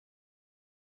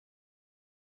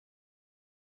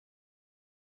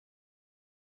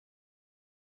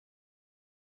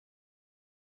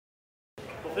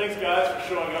Well, thanks guys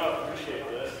for showing up. Appreciate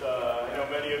this. I know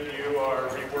many of you are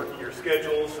reworking your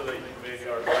schedules so that you can make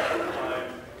our regular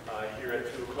time here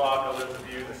at 2 o'clock. Others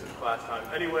of you, this is class time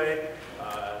anyway.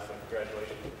 So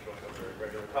congratulations for showing up for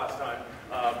regular class time.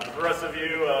 For the rest of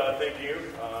you, thank you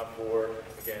for,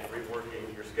 again,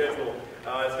 reworking your schedule.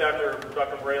 As Dr.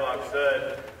 Braylock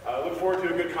said, I look forward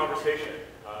to a good conversation.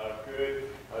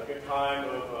 A good time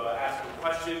of asking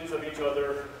questions of each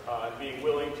other, being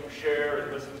willing to share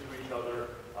and listen to each other,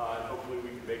 and hopefully we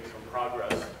can make some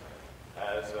progress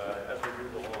as we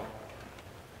move along.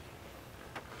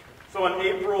 So on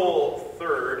April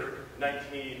 3rd,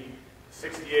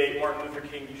 1968, Martin Luther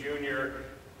King Jr.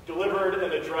 delivered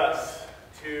an address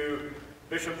to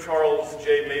Bishop Charles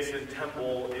J. Mason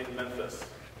Temple in Memphis.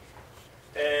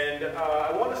 And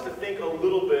I want us to think a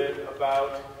little bit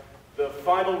about the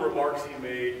final remarks he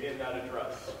made in that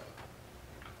address.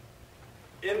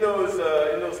 In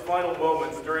those final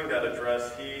moments during that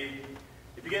address, he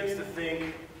begins to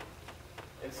think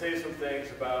and say some things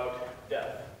about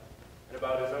death, and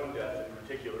about his own death in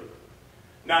particular.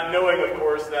 Not knowing, of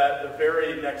course, that the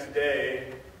very next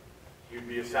day he would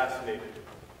be assassinated.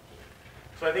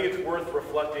 So I think it's worth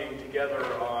reflecting together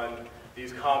on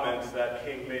these comments that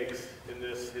King makes in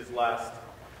his last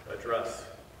address.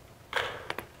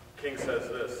 King says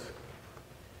this: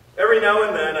 "Every now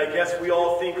and then, I guess we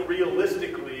all think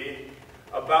realistically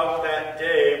about that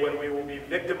day when we will be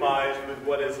victimized with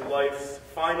what is life's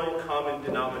final common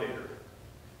denominator.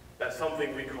 That's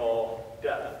something we call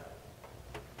death.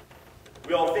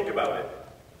 We all think about it.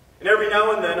 And every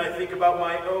now and then, I think about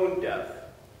my own death.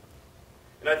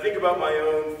 And I think about my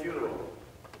own funeral.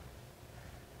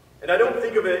 And I don't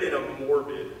think of it in a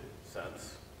morbid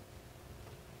sense.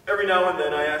 Every now and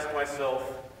then, I ask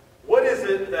myself, what is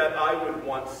it that I would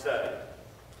want said?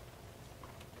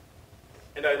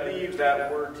 And I leave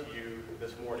that word to you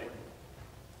this morning.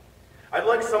 I'd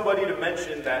like somebody to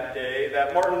mention that day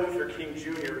that Martin Luther King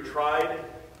Jr. tried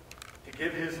to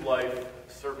give his life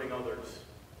serving others.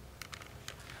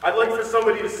 I'd like for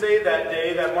somebody to say that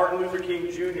day that Martin Luther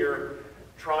King Jr.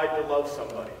 tried to love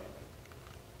somebody.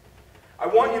 I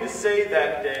want you to say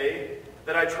that day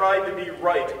that I tried to be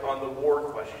right on the war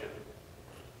question.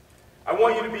 I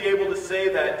want you to be able to say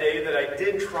that day that I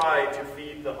did try to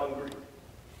feed the hungry.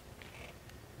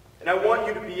 And I want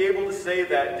you to be able to say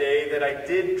that day that I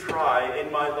did try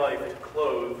in my life to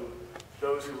clothe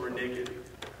those who were naked.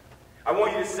 I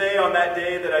want you to say on that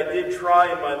day that I did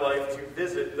try in my life to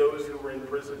visit those who were in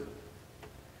prison.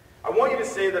 I want you to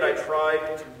say that I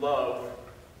tried to love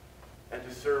and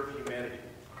to serve humanity.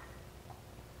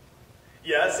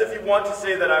 Yes, if you want to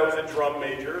say that I was a drum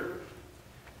major,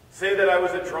 say that I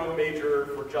was a drum major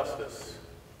for justice.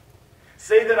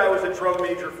 Say that I was a drum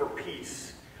major for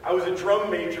peace. I was a drum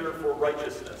major for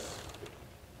righteousness.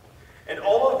 And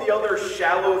all of the other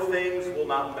shallow things will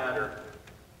not matter.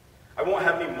 I won't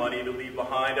have any money to leave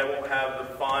behind. I won't have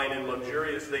the fine and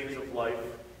luxurious things of life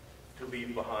to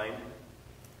leave behind.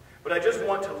 But I just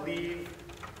want to leave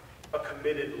a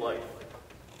committed life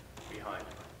behind.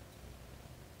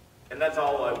 And that's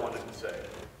all I wanted to say.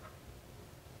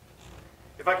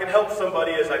 If I can help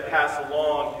somebody as I pass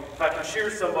along, if I can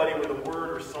cheer somebody with a word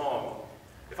or song,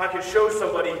 if I can show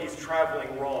somebody he's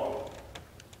traveling wrong,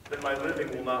 then my living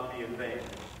will not be in vain.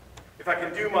 If I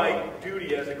can do my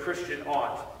duty as a Christian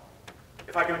ought,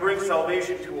 if I can bring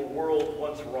salvation to a world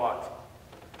once wrought,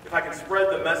 if I can spread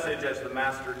the message as the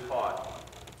Master taught,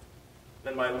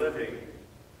 then my living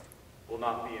will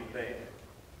not be in vain."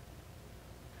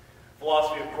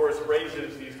 Philosophy, of course,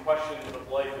 raises these questions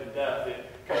of life and death. It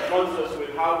confronts us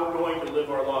with how we're going to live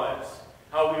our lives,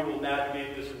 how we will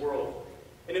navigate this world.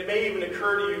 And it may even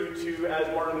occur to you to, as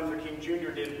Martin Luther King Jr.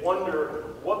 did, wonder,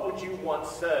 what would you want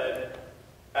said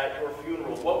at your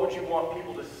funeral? What would you want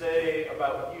people to say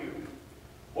about you?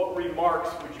 What remarks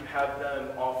would you have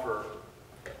them offer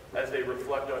as they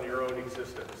reflect on your own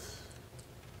existence?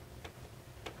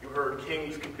 You heard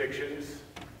King's convictions.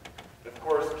 And of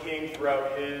course, King,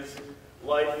 throughout his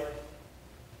life,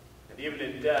 and even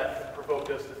in death, provoked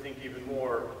us to think even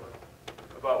more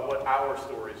about what our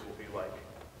stories will be like.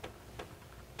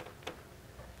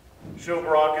 Sho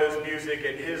Baraka's music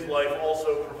and his life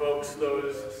also provokes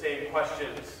those same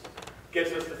questions,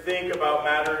 gets us to think about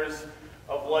matters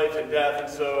of life and death, and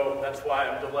so that's why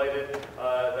I'm delighted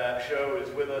that Sho is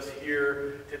with us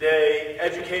here today.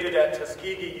 Educated at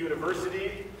Tuskegee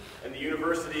University and the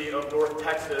University of North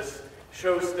Texas,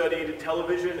 Sho studied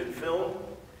television and film,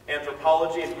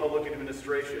 anthropology, and public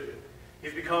administration.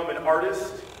 He's become an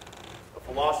artist, a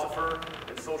philosopher,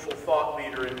 and social thought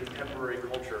leader in contemporary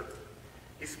culture.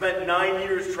 He spent 9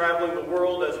 years traveling the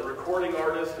world as a recording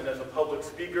artist and as a public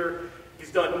speaker.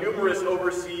 He's done numerous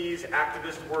overseas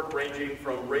activist work ranging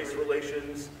from race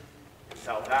relations in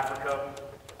South Africa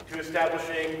to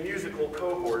establishing musical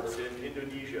cohorts in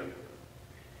Indonesia.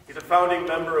 He's a founding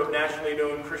member of nationally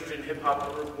known Christian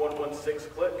hip-hop group 116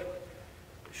 Click.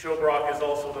 Sho Baraka is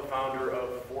also the founder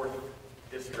of 4th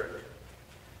District.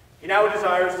 He now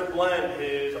desires to blend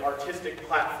his artistic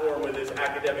platform with his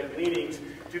academic leanings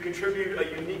to contribute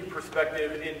a unique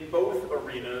perspective in both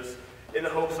arenas in the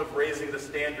hopes of raising the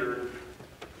standard,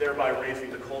 thereby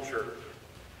raising the culture.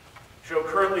 Sho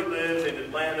currently lives in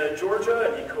Atlanta,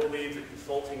 Georgia, and he co-leads a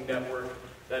consulting network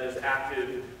that is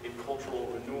active in cultural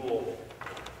renewal.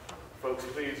 Folks,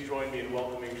 please join me in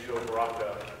welcoming Sho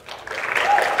Baraka.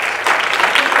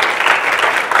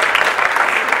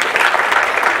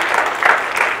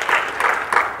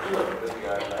 Thank you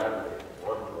guys for having me.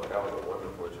 Wonderful. That was a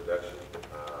wonderful introduction.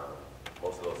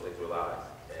 Most of those things were lies,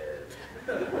 and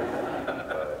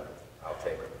I'll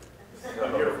take them. So,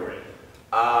 I'm here for you.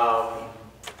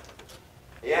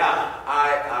 Yeah,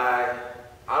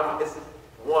 it's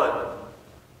one.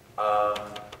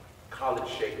 College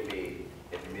shaped me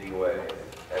in many ways,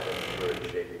 as I'm sure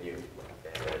it's shaping you.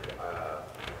 And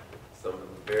some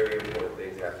very important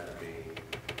things happened to me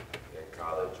in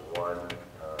college. One,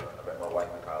 I met my wife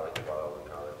in college while I was in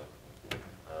college.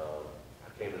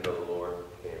 I came to know the Lord,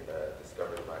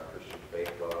 discovered my Christian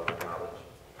faith while I was in college.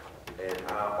 And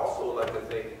I also would like to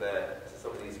think that to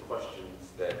some of these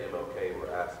questions that MLK was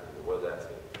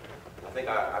asking, I think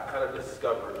I kind of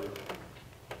discovered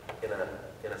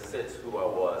in a sense who I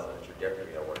was and the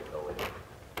trajectory I wanted to go in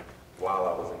while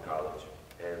I was in college.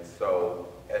 And so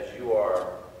as you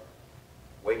are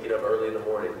waking up early in the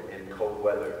morning in cold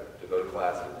weather to go to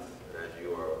classes, and as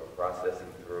you are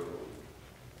processing through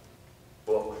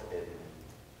books and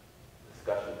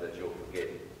discussions that you'll forget,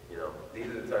 these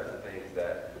are the types of things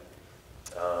that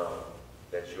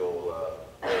you'll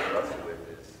wrestle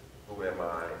with is who am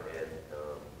I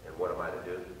and what am I to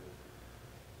do?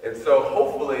 And so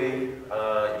hopefully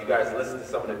you guys listen to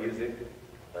some of the music,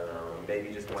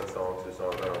 maybe just one song, 2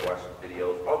 songs, I don't watch the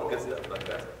videos, all the good stuff, like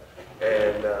that.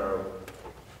 And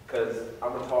because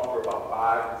I'm going to talk for about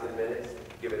 5 to 10 minutes,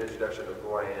 give an introduction of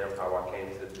who I am, how I came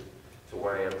to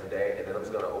where I am today, and then I'm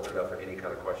just going to open it up for any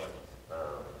kind of questions.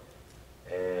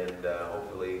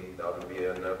 Hopefully that'll be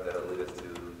enough that'll lead us to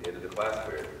the end of the class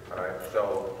period. All right.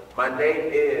 So my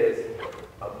name is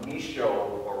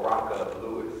Sho Baraka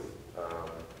Lewis.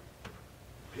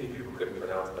 Many people couldn't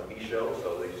pronounce Amisho,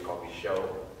 so they just call me Sho.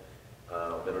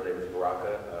 Middle name is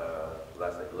Baraka.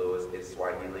 Last name Lewis. It's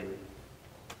Swahili.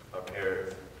 My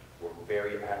parents were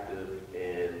very active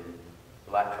in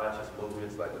Black conscious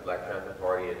movements like the Black Panther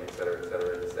Party and et cetera, in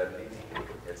the 70s.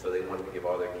 And so they wanted to give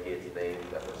all their kids names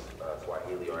that was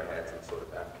Swahili or had some sort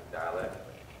of African dialect.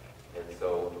 And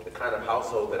so the kind of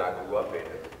household that I grew up in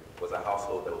was a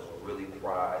household that was really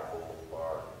prideful,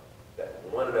 or that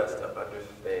wanted us to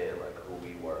understand like who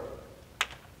we were.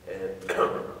 And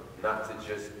not to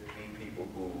just be people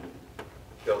who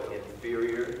felt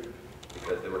inferior,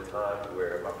 because there were times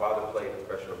where my father played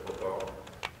professional football.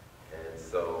 And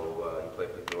so he played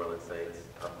for the New Orleans Saints.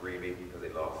 I'm grieving because they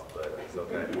lost, but it's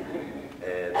okay.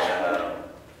 And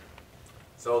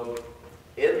so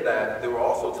in that, there were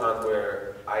also times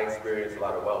where I experienced a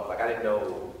lot of wealth. Like I didn't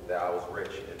know that I was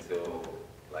rich until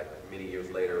like many years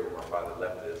later when my father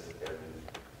left us, and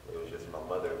it was just my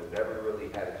mother who never really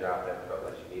had a job that felt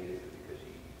like she needed to, because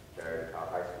she married our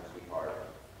high school sweetheart,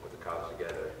 went to college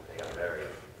together, they got married.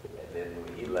 And then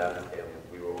when he left and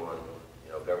we were on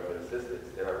government assistance,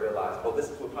 then I realized, oh, this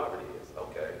is what poverty is.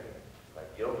 Okay. Like,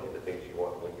 you don't get the things you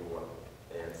want when you want them.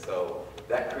 And so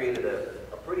that created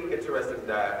a pretty interesting,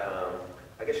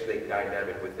 I guess you say,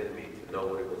 dynamic within me to know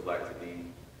what it was like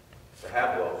to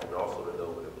have wealth, and also to know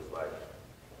what it was like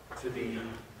to be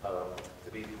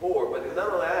poor. But none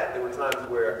of that, there were times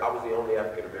where I was the only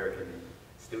African-American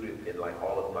student in like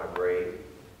all of my grade.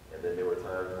 And then there were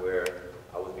times where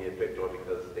I was being picked on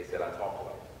because they said I talked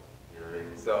white. You know what I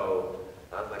mean? So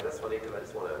I was like, that's funny because I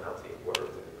just want to enunciate words,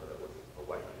 and it was a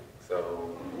white dude.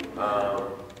 So,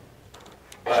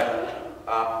 but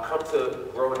I've come to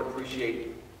grow and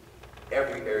appreciate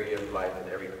every area of life and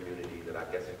every community that I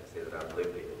guess you could say that I've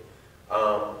lived in.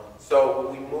 So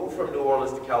we moved from New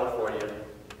Orleans to California.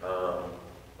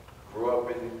 Grew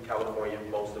up in California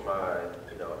most of my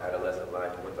adolescent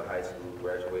life. Went to high school,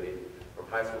 graduated from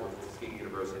high school, went to Tuskegee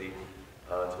University,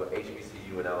 to an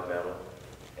HBCU in Alabama,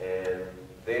 and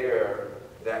there,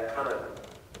 that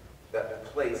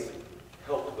place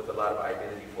helped with a lot of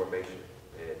identity formation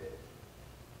and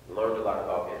learned a lot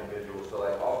about individuals. So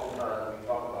like oftentimes we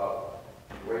talk about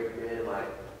great men like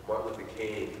Martin Luther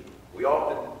King, we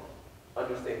often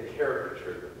understand character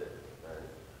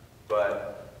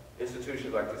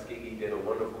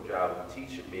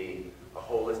teaching me a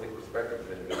holistic perspective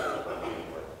of individuals.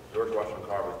 George Washington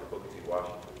Carver's, the Booker T.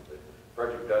 Washington,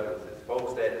 Frederick Douglass,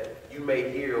 folks that you may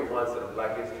hear once in a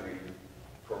Black History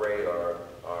parade or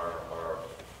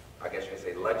I guess you could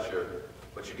say lecture,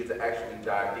 but you get to actually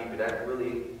dive deep, and that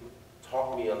really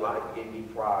taught me a lot. It gave me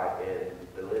pride in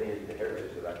the lineage, the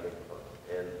heritage that I came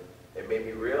from, and it made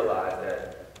me realize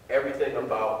that everything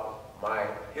about my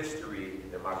history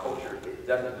and my culture, it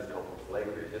doesn't just come from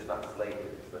slavery. It's just not slavery.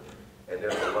 And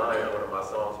there's a line in one of my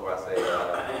songs where I say,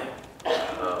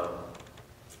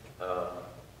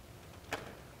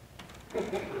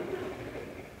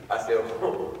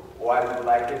 why does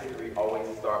Black history always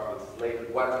start with slavery?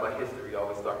 Why does my history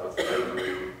always start with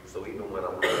slavery? So even when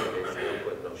I'm living, they still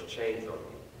put those chains on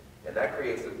me. And that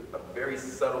creates a very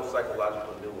subtle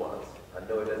psychological nuance. I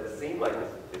know it doesn't seem like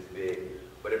it's big,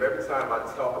 but if every time I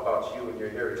talk about you and your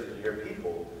heritage and your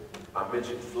people, I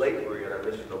mention slavery and I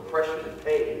mention oppression and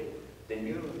pain, then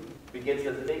you begin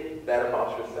to think that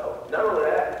about yourself. Not only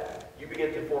that, you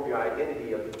begin to form your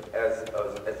identity as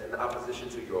an opposition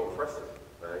to your oppressor,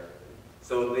 right?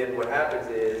 So then what happens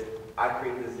is, I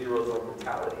create the zero-zone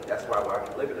mentality. That's why I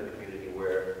can live in a community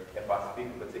where if I speak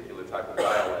a particular type of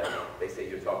dialect, they say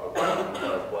you're talking white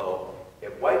because, well,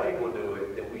 if white people do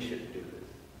it, then we shouldn't do this,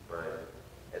 right?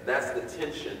 And that's the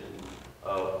tension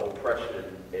of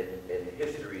oppression and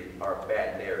history are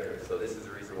bad narratives. So this is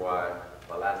the reason why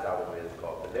my last album is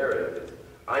called The Narrative. Is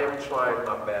I am trying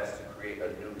my best to create a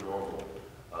new normal,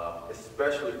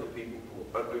 especially for people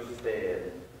who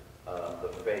understand the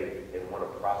faith and want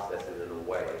to process it in a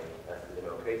way, as the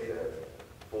MLK says,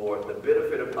 for the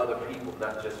benefit of other people,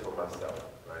 not just for myself,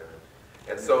 right?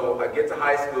 And so I get to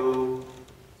high school,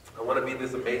 I want to be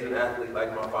this amazing athlete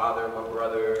like my father and my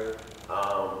brother.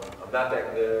 I'm not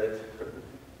that good,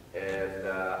 and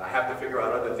I have to figure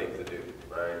out other things to do,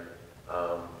 right?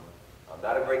 I'm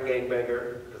not a great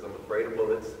gangbanger because I'm afraid of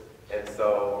bullets, and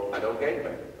so I don't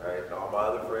gangbang, right? And all my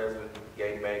other friends were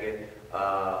gangbanging.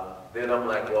 Then I'm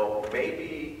like, well,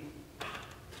 maybe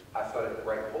I started to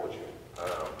write poetry.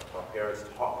 My parents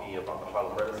taught me about the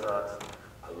Harlem Renaissance.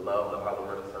 I love the Harlem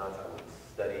Renaissance. I would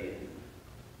study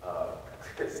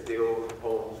steal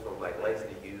poems from like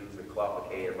Langston Hughes and Claude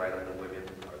McKay and write them to women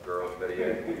or girls, better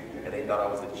yet. And they thought I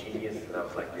was a genius, and I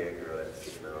was like, yeah, girl, that's,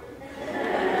 you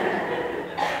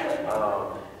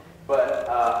know. But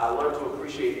I learned to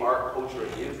appreciate art, culture,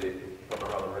 and music from the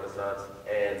Harlem Renaissance.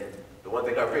 And the one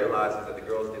thing I realized is that the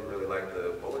girls didn't really like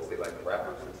the poets, they liked the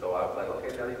rappers. And so I was like,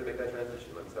 okay, now I need to make that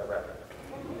transition. Let me start rapping.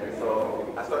 And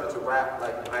so I started to rap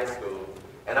like in high school.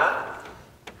 And I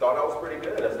thought I was pretty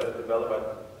good. I started to develop, I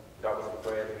got with some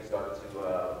friends, we started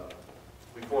to,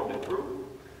 we formed a group.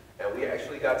 And we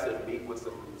actually got to meet with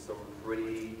some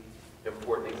pretty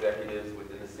important executives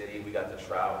within the city. We got to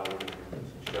travel,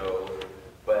 some shows.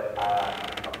 But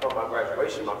upon my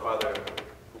graduation, my father,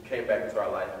 who came back into my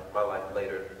life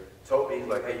later, told me, he's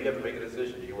like, hey, you have to make a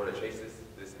decision. Do you want to chase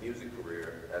this music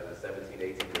career as a 17,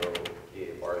 18-year-old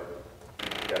kid, or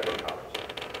you got to go to college?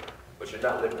 But you're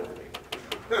not living with me.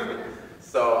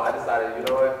 So I decided, you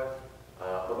know what,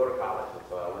 I'm going to go to college.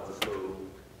 So I went to school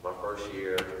my first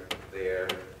year there.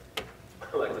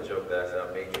 I like to joke that I said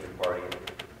I made it party,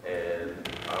 and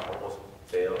I almost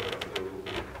failed in school.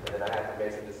 And then I had to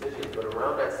make some decisions. But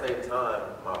around that same time,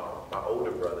 my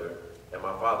older brother and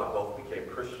my father both became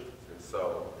Christians. And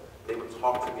so they would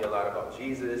talk to me a lot about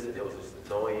Jesus, and it was just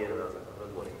annoying. And I was like, I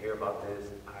really want to hear about this.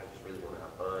 I just really want to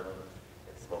have fun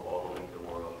and smoke all the weed in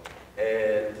the world.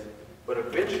 But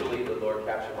eventually, the Lord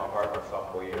captured my heart my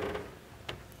sophomore year.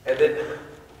 And then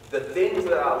the things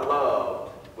that I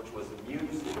loved, which was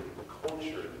music,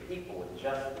 culture, people, and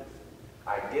justice,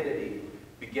 identity,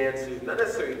 began to not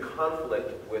necessarily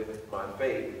conflict with my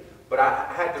faith, but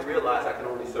I had to realize I can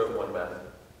only serve one master.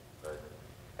 Right?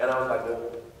 And I was like,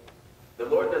 well, the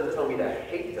Lord doesn't tell me to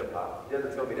hate hip-hop. He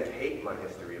doesn't tell me to hate my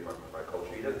history and my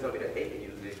culture. He doesn't tell me to hate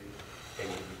music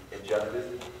and justice,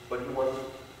 but he wants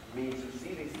me to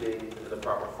see these things in the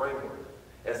proper framework.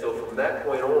 And so from that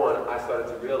point on, I started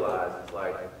to realize, it's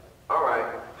like, all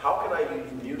right, how can I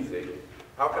use music?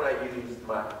 How can I use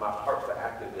my heart for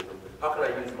activism? How can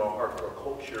I use my heart for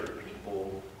culture,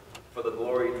 people, for the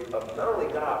glory of not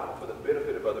only God, but for the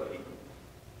benefit of other people?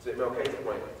 To MLK's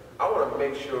point, I want to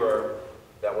make sure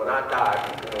that when I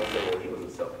die, people won't say, well, he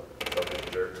was a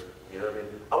selfish jerk. You know what I mean?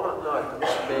 I want to know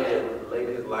this man laid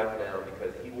his life down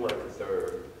because he wanted to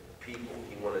serve people.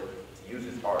 He wanted to use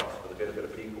his arts for the benefit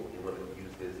of people. He wanted to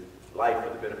use his life for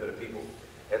the benefit of people.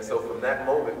 And so from that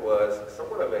moment was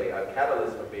somewhat of a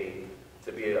catalyst for me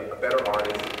to be a better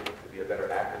artist, to be a better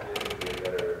activist, to be a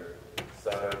better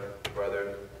son,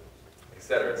 brother, et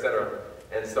cetera, et cetera.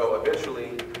 And so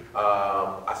eventually,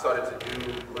 I started to do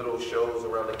little shows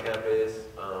around the campus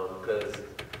because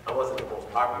I wasn't the most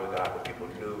popular guy, but people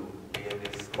knew me in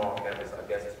this small campus, I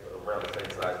guess around the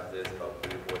same size as this, about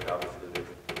 3,000 to 4,000 students.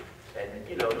 And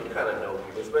you know, you kind of know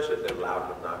people, especially if they're loud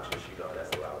and obnoxious, you know, that's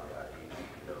a loud guy, you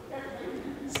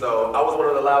know. So I was one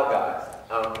of the loud guys.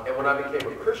 And when I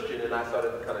became a Christian and I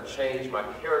started to kind of change my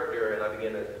character and I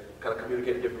began to kind of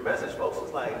communicate a different message, folks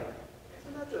was like,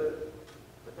 isn't that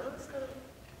that's kind of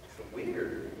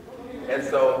weird. And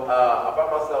so I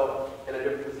found myself in a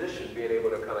different position, being able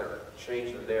to kind of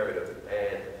change the narrative.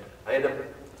 And I ended up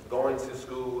going to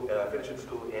school, finishing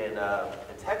school in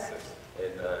Texas,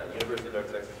 in University of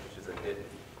North Texas, which is a hit.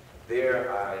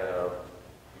 There I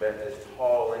met this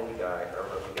tall, lanky guy. I don't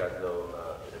know if you guys know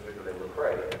an individual named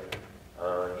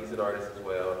Lecrae. He's an artist as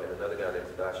well, and another guy named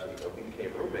Tadashi. And we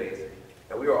became roommates,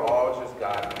 and we were all just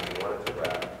guys who wanted to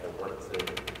rap and wanted to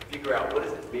figure out what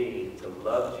does it mean to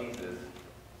love Jesus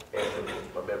and to,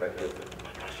 my man back here said, oh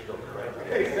my gosh, you're going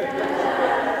crazy.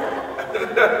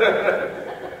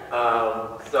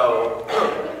 So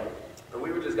we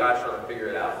were just guys trying to figure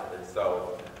it out. And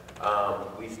so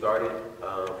we started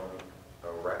a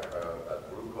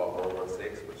group called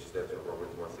 116, which stands for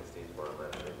Romans 1:16, for I'm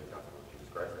not ashamed of the gospel of Jesus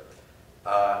Christ.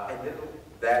 And then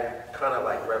that kind of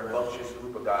like rambunctious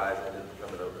group of guys ended up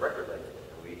becoming a record label.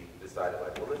 And we decided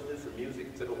like, well, let's do some music.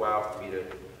 It took a while for me to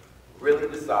really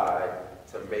decide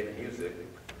to make music.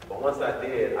 But once I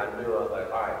did, I knew I was like,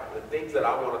 all right, the things that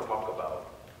I want to talk about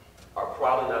are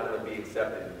probably not going to be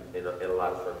accepted in a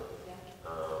lot of circles.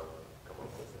 Come on,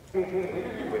 sister.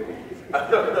 You with me?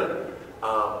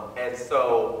 And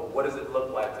so what does it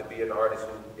look like to be an artist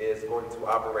who is going to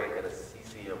operate in a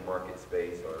CCM market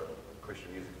space or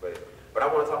Christian music space? But I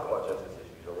want to talk about justice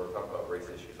issues. I want to talk about race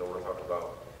issues. I want to talk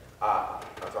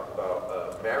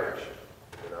about marriage,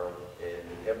 you know, in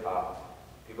hip hop.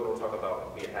 People don't talk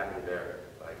about being happily married.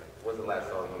 Like, when's the last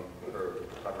song you heard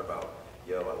talking about,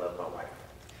 yo, I love my wife?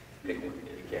 Pick one,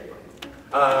 you can't.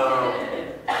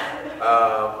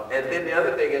 And then the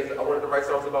other thing is I wanted to write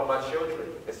songs about my children,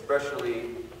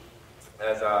 especially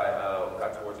as I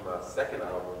got towards my second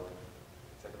album.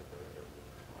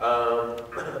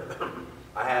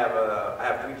 I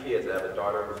have 3 kids. I have a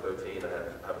daughter who's 13.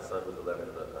 I have a son who's 11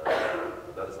 and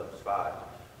another son who's 5.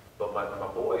 But my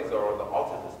boys are on the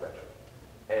autism spectrum.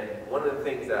 And one of the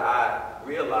things that I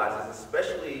realized is,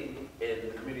 especially in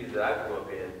the communities that I grew up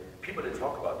in, people didn't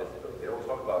talk about disability. They don't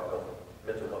talk about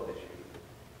mental health issues.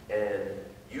 And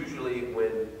usually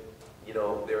when, you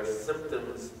know, there are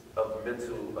symptoms of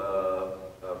mental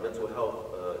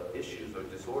health issues or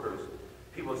disorders,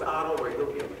 people say, oh, don't worry,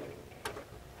 he'll be okay.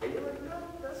 And you're like, no,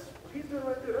 that's what he's doing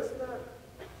right there.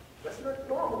 That's not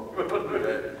normal.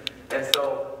 And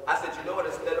so I said, you know what,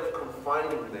 instead of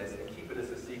confining this and keeping this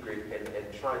a secret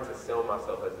and trying to sell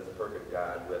myself as this perfect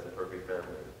guy who has a perfect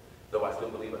family, though I still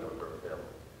believe I have a perfect family,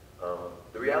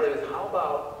 the reality is, how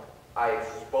about I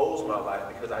expose my life,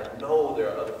 because I know there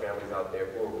are other families out there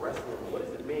who are wrestling with what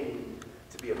does it mean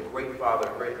to be a great father,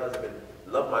 a great husband,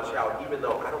 love my child, even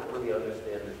though I don't really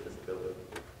understand this disability,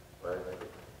 right?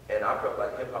 And I felt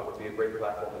like hip-hop would be a great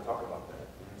platform to talk about that.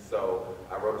 So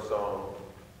I wrote a song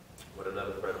with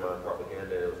another friend of mine,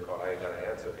 Propaganda, and it was called I Ain't Got an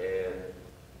Answer. And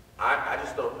I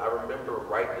just don't, I remember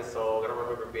writing the song, I don't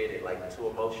remember being like too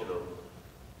emotional,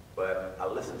 but I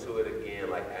listened to it again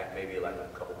maybe a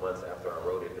couple months after I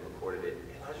wrote it and recorded it,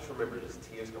 and I just remember just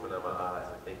tears coming out of my eyes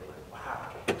and thinking like,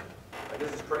 wow, like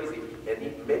this is crazy.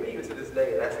 And maybe even to this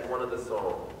day, that's one of the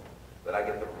songs that I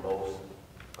get the most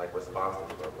like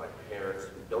responses from, like parents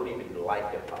who don't even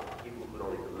like hip hop, people who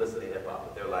don't even listen to hip hop,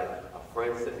 but they're like, a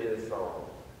friend sent me this song.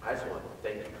 I just want to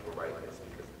thank you for writing this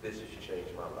because this has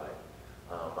changed my life.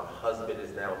 My husband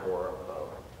is now more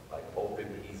like open.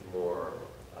 He's more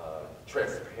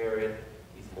transparent.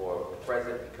 He's more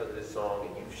present because of this song.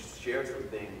 And you've shared some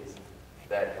things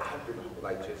that I've been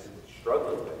like just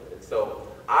struggling with. And so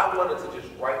I wanted to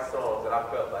just write songs that I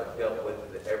felt like dealt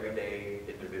with the everyday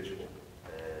individual.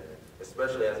 And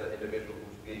especially as an individual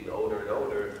who's getting older and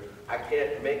older, I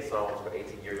can't make songs for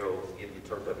 18-year-olds getting you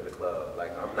turned up in the club.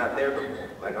 Like, I'm not there no more.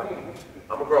 Like,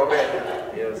 I'm a grown man.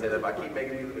 You know what I'm saying? If I keep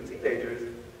making music for teenagers,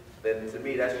 then to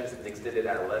me, that's just an extended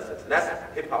adolescence. And that's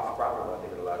hip-hop's problem, I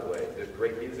think, in a lot of ways. There's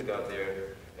great music out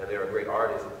there, and there are great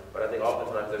artists, but I think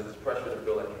oftentimes there's this pressure to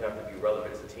feel like you have to be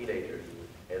relevant to teenagers.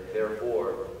 And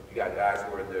therefore, you got guys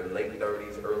who are in their late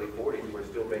 30s, early 40s who are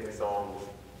still making songs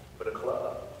for the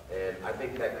club. And I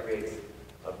think that creates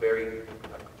a very,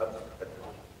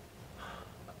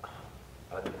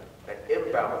 an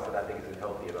imbalance that I think isn't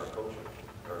healthy in our culture.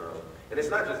 And it's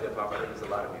not just hip hop, I think it's a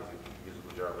lot of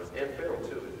musical genres, and film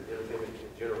too, entertainment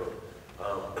in general.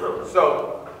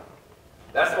 So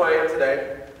That's who I am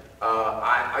today.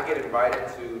 I get invited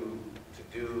to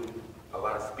do a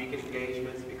lot of speaking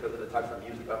engagements because of the types of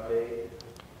music I've made.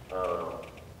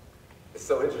 It's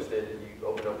so interesting. You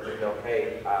open up and know,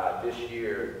 hey, this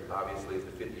year, obviously, is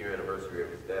the 5th year anniversary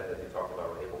of his death, as they talked about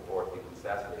on April 4th, he was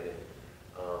assassinated.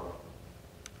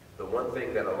 The one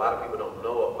thing that a lot of people don't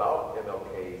know about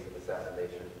MLK's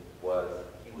assassination was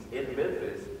he was in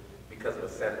Memphis because of a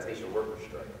sanitation worker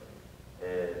strike.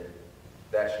 And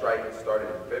that strike started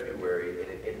in February,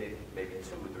 and it ended maybe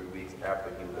 2 or 3 weeks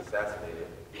after he was assassinated.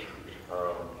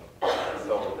 And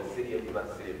so the city of, not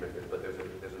the city of Memphis, but there's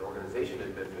an organization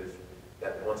in Memphis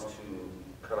that wants to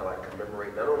kind of like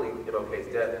commemorate not only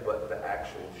MLK's death, but the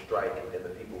actual strike and the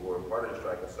people who were a part of the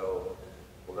strike. And so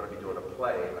we're going to be doing a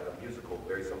play, like a musical,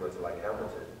 very similar to like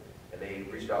Hamilton. And they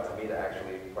reached out to me to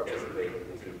actually participate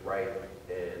and to write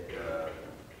and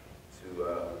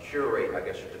to curate, I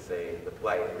guess you could say, the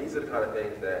play. And these are the kind of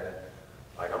things that,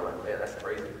 like, I'm like, man, that's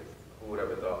crazy. Who would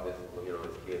ever thought this, you know,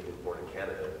 this kid who was born in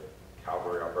Canada,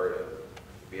 Calgary, Alberta,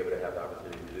 would be able to have the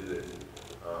opportunity to do this.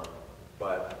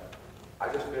 But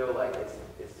I just feel like it's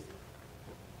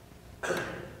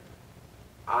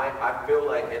I feel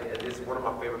like, and this is one of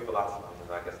my favorite philosophers,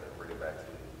 and I guess I can bring it back to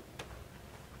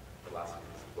philosophy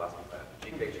class,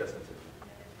 G.K. Chesterton.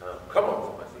 Come on,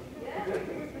 somebody.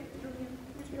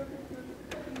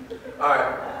 All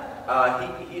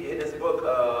right. He in his book,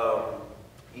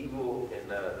 Evil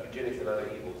and Eugenics and Other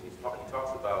Evils, he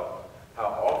talks about how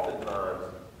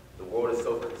oftentimes the world is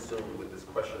so consumed with this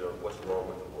question of what's wrong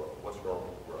with the world, what's wrong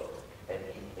with the world. And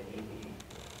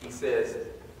he says,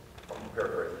 I'm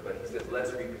paraphrasing, but he says,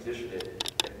 let's reposition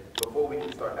it. And before we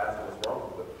can start asking what's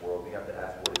wrong with the world, we have to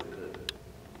ask what is good.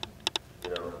 You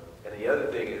know? And the other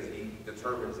thing is he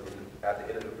determines at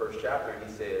the end of the first chapter,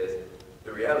 he says,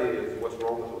 the reality is what's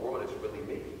wrong with the world is really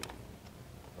me.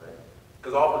 Right?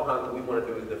 Because oftentimes what we want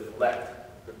to do is deflect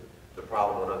the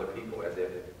problem on other people as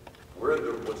if we're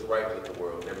what's right with the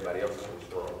world and everybody else is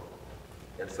what's wrong.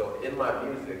 And so in my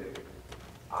music,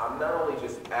 I'm not only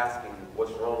just asking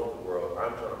what's wrong with the world,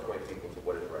 I'm trying to point people to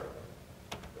what is right.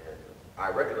 And I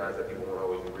recognize that people won't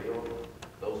always agree on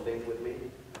those things with me.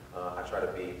 I try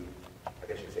to be, I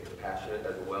guess you could say, compassionate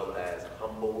as well as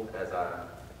humble as I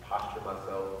posture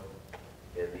myself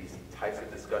in these types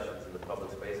of discussions in the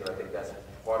public space. And I think that's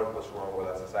part of what's wrong with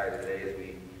our society today is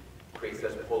we create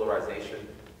such polarization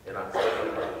in our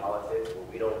politics where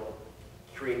we don't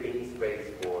create any space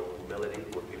for humility,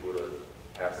 for people to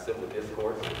have civil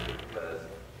discourse, because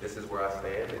this is where I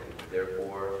stand, and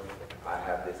therefore I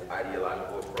have this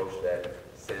ideological approach that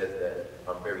says that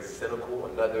I'm very cynical.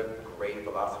 Another great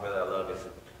philosopher that I love is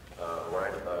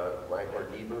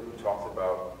Reinhard Niebuhr, who talks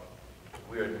about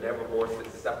we are never more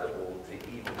susceptible to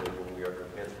evil than when we are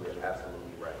convinced we are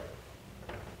absolutely right.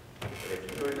 And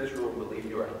if you in this room believe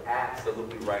you are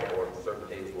absolutely right on certain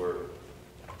things where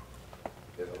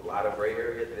there's a lot of gray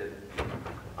area, then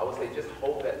I would say just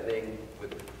hold that thing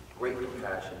with great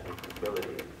compassion and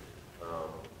humility,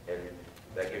 and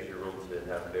that gives you room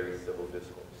to have very civil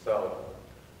discourse. So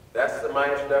that's my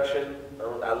introduction.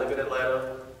 I live in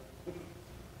Atlanta.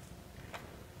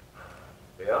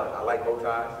 Yeah, I like bow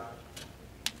ties.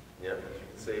 Yeah, as you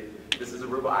can see, this is a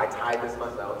Aruba. I tied this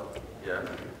myself. Yeah.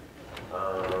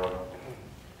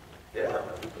 Yeah.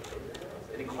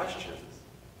 Any questions?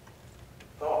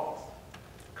 Thoughts?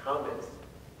 Comments?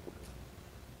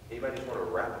 Anybody just want to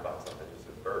rap about something? Just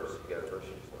a verse. You got a verse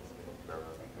you just want to say? No?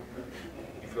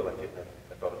 You feel like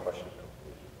I felt a question?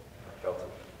 I felt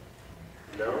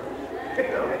it. No?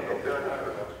 No? Okay.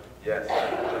 Yes.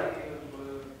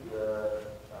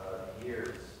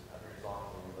 Years after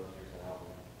songs from those years and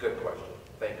albums. Good question.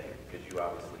 Thank you. Because you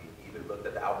obviously even looked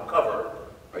at the album cover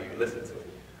or you listened to it.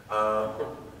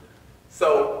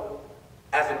 So,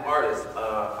 as an artist,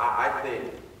 I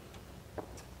think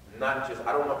not just,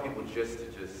 I don't want people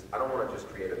I don't want to just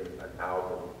create an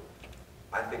album.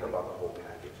 I think about the whole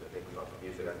package. I think about the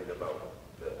music. I think about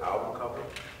the album cover.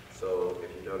 So, if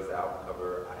you notice the album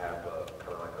cover, I have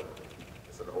kind of like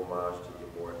it's an homage to your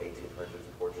more 1800s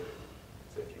portrait.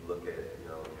 So if you look at, you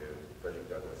know, your Frederick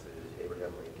Douglass's,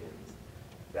 Abraham Lincoln's,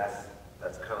 that's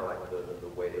kind of like the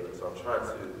way they look. So I'm trying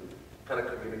to kind of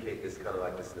communicate this kind of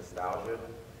like this nostalgia.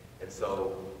 And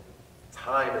so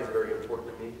time is very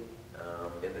important to me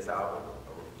in this album,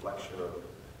 a reflection of,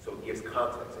 so it gives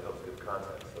context, it helps give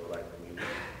context. So like when you,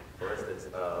 for instance,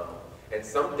 and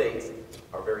some dates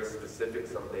are very specific,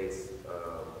 some dates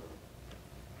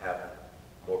have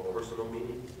more personal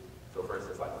meaning. So for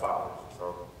instance, like Fathers, the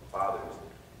song Fathers,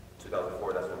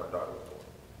 2004, that's when my daughter was born.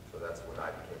 So that's when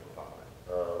I became a father.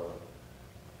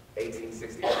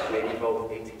 1865, maybe both,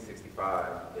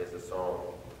 1865 is a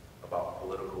song about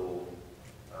political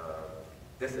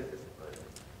dissidence. Right?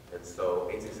 And so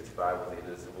 1865 was the end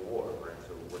of the Civil War. Right?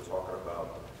 So we're talking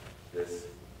about these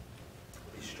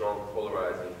strong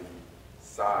polarizing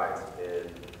sides and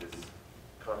this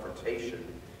confrontation.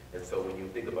 And so when you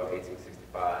think about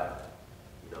 1865,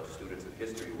 you know, students of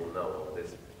history will know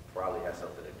this probably has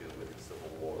something to do with the Civil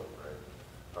War, right?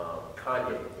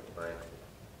 Kanye, right?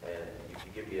 And if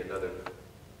you give me another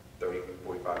 30,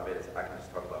 45 minutes, I can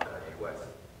just talk about Kanye West,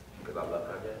 because I love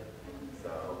Kanye.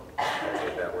 So I can't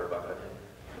say a bad word about Kanye.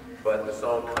 But the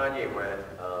song Kanye ran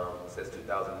says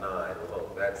 2009.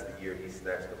 Well, that's the year he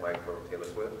snatched the mic from Taylor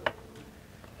Swift.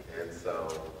 And so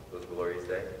it was a glorious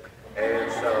day.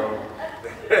 And so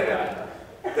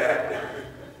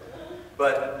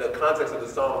but the context of the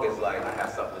song is like, I have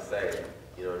something to say,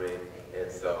 you know what I mean?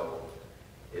 And so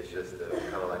it's just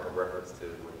kind of like a reference to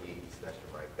when he snatched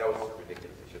the mic. That was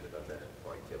ridiculous. He shouldn't have done that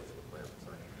while he Taylor Swift playing.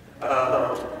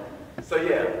 So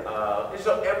yeah, and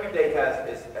so every day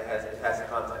has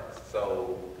context.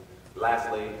 So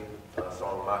lastly,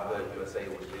 song My Hood USA,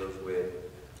 which deals with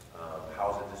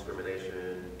housing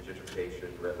discrimination, gentrification,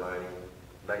 redlining.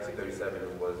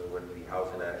 1937 was when the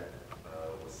Housing Act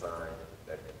was signed,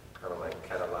 that kind of like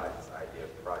catalyzed this idea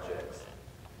of projects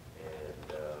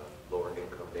and lower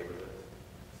income neighborhoods.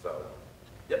 So,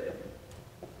 yep.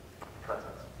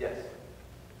 Context. Yes. So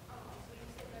you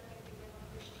said that you became a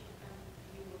Christian and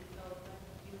you felt that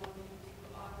you wanted to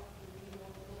art to be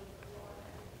more political.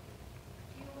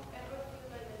 Do you ever feel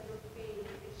like that your faith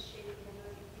is shaping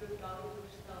your doubting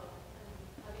yourself?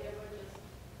 And have you ever just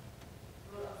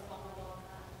wrote a song about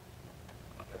that?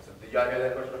 So did y'all hear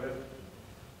that question?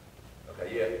 Okay,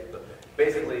 yeah. So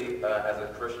basically, as a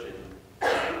Christian,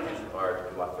 using art,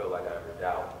 do I feel like I ever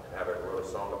doubt? And have I wrote a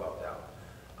song about doubt?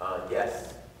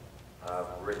 Yes. I've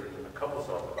written a couple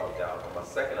songs about doubt. On my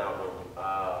second album,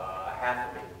 Half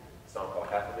of Me, a song called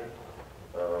Half of Me.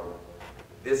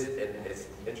 And it's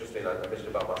interesting, I mentioned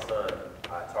about my son.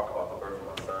 I talk about the birth of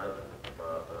my son,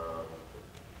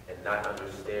 and not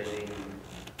understanding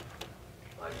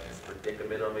like this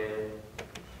predicament I'm in,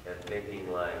 and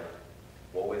thinking like,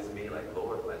 woe is me, like,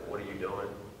 Lord, like, what are you doing?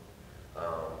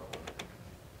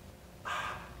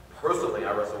 Personally,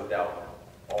 I wrestle with doubt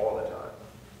all the time.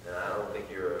 And I don't think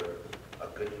you're a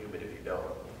good human if you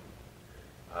don't.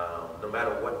 No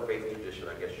matter what faith tradition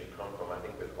I guess you come from, I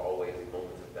think there's always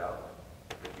moments of doubt.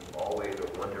 You always are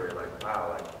wondering, like,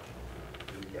 wow, like,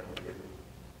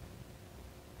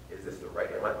 is this the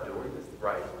right, am I doing this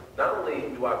right? Not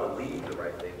only do I believe the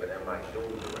right thing, but am I doing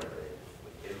the right thing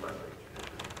within my faith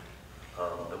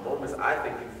tradition? The moments I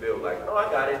think you feel like, oh, I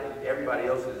got it, and everybody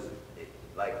else is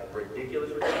like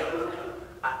ridiculous.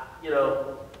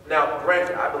 Now,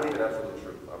 granted, I believe in absolute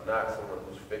truth. I'm not someone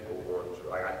who's fickle or untrue.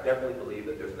 Like, I definitely believe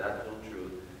that there's an absolute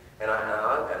truth, and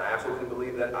I absolutely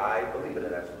believe that I believe in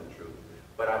an absolute truth.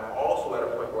 But I'm also at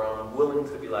a point where I'm willing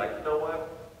to be like, you know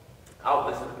what? I'll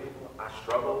listen to people. I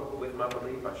struggle with my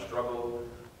belief. I struggle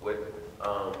with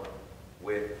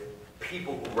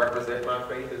people who represent my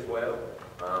faith as well.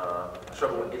 I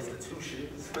struggle with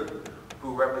institutions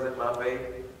who represent my faith.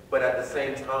 But at the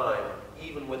same time,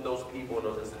 even with those people and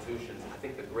those institutions, I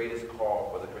think the greatest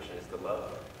call for the Christian is to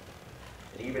love.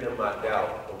 And even in my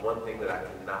doubt, the one thing that I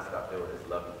cannot stop doing is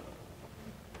loving.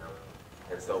 You know?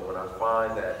 And so when I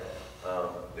find that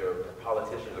there are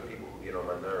politicians or people who get on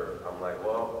my nerves, I'm like,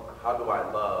 well, how do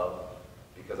I love?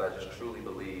 Because I just truly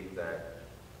believe that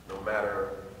no matter,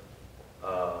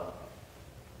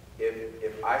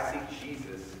 if I see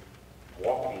Jesus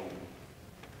walking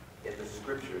in the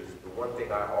scriptures, the one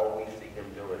thing I always see him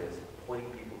doing is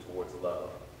pointing people towards love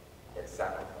and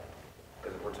sacrifice.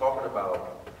 Because we're talking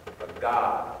about a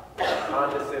God who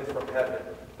condescends from heaven,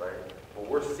 right? What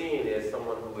we're seeing is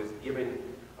someone who is giving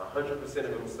 100%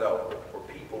 of himself for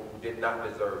people who did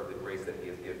not deserve the grace that he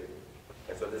has given.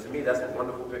 And so to me, that's a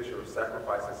wonderful picture of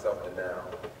sacrifice and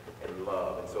self-denial and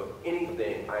love. And so if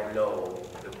anything, I know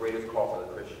the greatest call for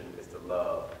the Christian is to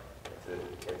love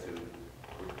and to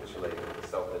recapitulate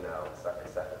self-denial and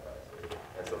sacrifice.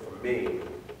 And so for me,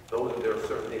 there are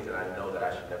certain things that I know that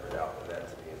I should never doubt, and that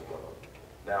to me is one of them.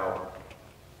 Now,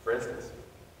 for instance,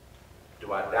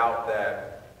 do I doubt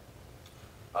that,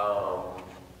 I don't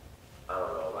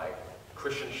know, like,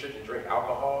 Christians shouldn't drink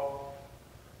alcohol?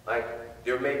 Like,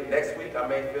 next week I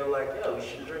may feel like, yeah, we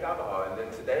shouldn't drink alcohol, and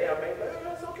then today I may feel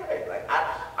like, it's okay. Like,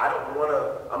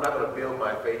 I'm not gonna build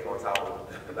my faith on top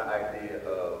of the idea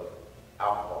of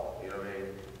alcohol, you know what I mean?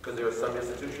 Because there are some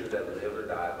institutions that live or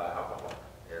die by alcohol.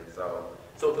 And so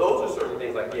those are certain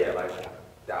things like, yeah, like,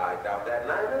 I doubt that. And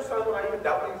there's times when I even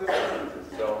doubt the existence of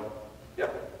Jesus. So, yeah.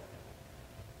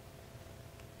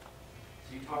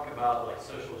 So you talk about like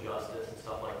social justice and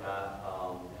stuff like that,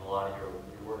 and a lot of your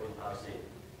work in obviously,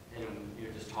 and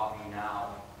you're just talking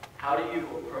now. How do you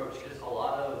approach, because a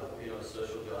lot of,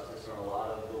 social justice or a lot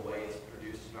of the way it's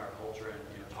produced in our culture and,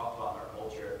 talked about in our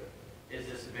culture is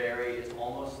this it's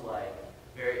almost like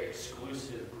very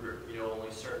exclusive group.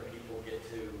 Only certain people get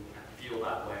to feel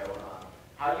that way or not.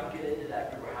 How do you get into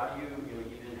that group, or how do you,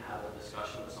 even have a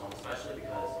discussion with someone, especially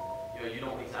because, you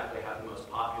don't exactly have the most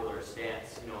popular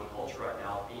stance, in culture right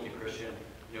now, being a Christian,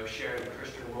 sharing the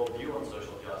Christian worldview on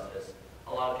social justice.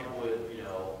 A lot of people would,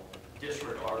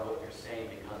 disregard what you're saying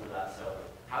because of that. So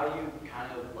how do you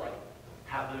kind of like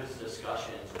have those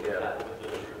discussions with with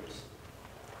those groups?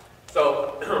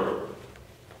 So,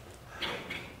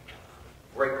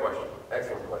 great question,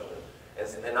 excellent question.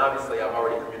 And obviously I've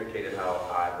already communicated how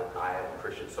I am a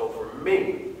Christian. So for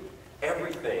me,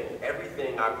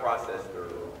 everything I process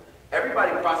through,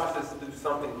 everybody processes through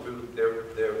something through their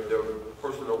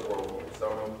personal worldview.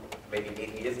 Some maybe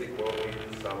atheistic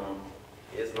worldview, some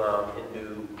Islam,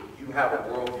 Hindu. You have a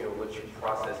worldview in which you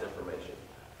process information.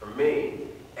 For me,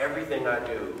 everything I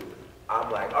do,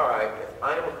 I'm like, all right, if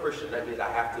I am a Christian, that means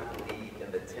I have to believe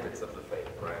in the tenets of the faith,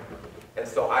 right? And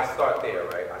so I start there,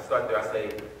 right? I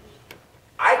say,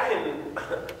 I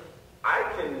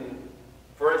can,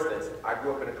 for instance, I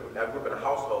grew up in a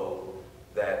household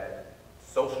that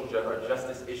social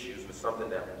justice issues was something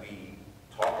that we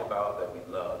talked about, that we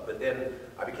loved. But then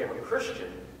I became a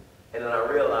Christian, and then I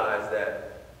realized that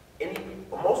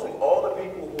mostly all the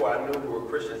people who I knew who were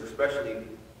Christians, especially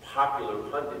popular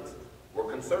pundits, were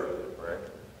conservative, right?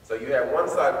 So you had one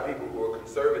side of people who were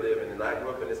conservative, and then I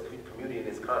grew up in this community, in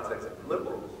this context of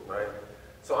liberals, right?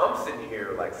 So I'm sitting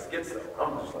here like schizo.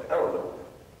 I'm just like, I don't know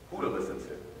who to listen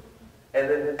to. And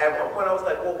then at one point I was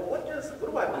like, well, what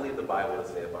do I believe the Bible to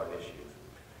say about issues?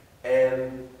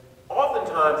 And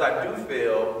oftentimes I do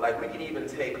feel like we can even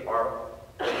take our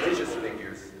religious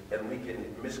figures and we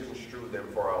can misconstrue them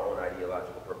for our own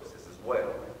ideological purposes as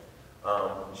well.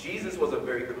 Jesus was a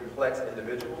very complex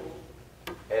individual,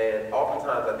 and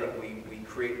oftentimes I think we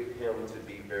create him to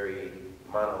be very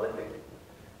monolithic.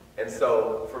 And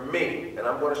so for me, and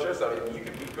I'm going to share something, you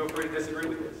can feel free to disagree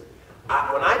with this.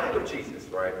 When I think of Jesus,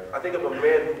 right, I think of a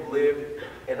man who lived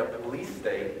in a police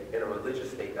state, in a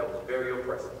religious state that was very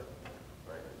oppressive.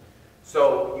 Right?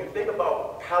 So you think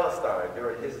about Palestine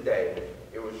during his day.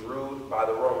 It was ruled by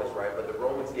the Romans, right? But the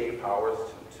Romans gave powers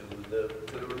to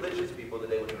the religious people that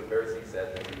they would do the Pharisees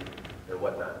and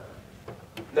whatnot.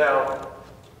 Now,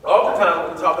 oftentimes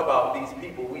when we talk about these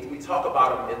people, we talk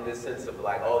about them in this sense of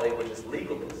like, oh, they were just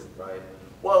legalists, right?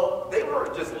 Well, they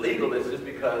weren't just legalists just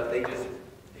because they just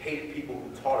hated people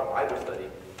who taught a Bible study,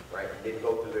 right? They didn't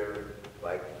go through their,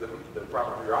 like, the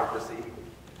proper bureaucracy.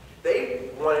 They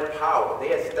wanted power. They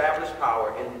established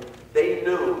power, and they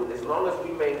knew as long as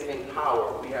we maintain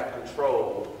power, we have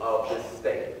control of this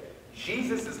state.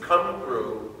 Jesus is coming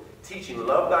through, teaching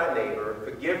love thy neighbor,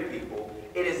 forgive people.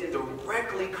 It is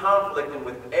directly conflicting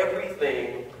with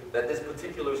everything that this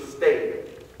particular state,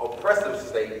 oppressive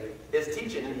state, is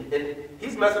teaching. And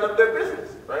he's messing up their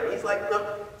business, right? He's like,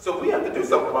 no. So we have to do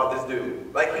something about this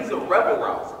dude. Like, he's a rebel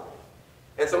rouser.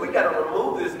 And so we got to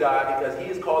remove this guy because he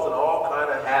is causing all kind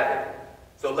of havoc.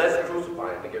 So let's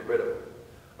crucify him to get rid of him.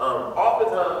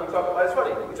 Oftentimes we talk about, it's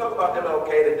funny, we talk about MLK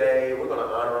today, we're going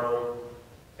to honor him,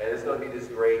 and it's going to be this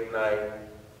great night.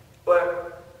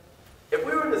 But if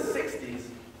we were in the 60s,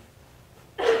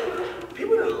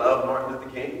 people didn't love Martin Luther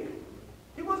King.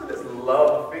 He wasn't this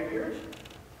loved figure.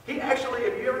 He actually,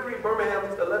 if you ever read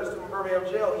the letters from Birmingham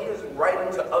jail, he is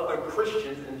writing to other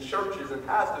Christians and churches and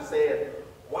pastors saying,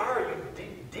 why are you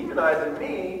demonizing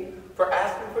me for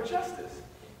asking for justice?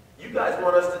 You guys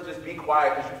want us to just be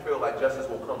quiet because you feel like justice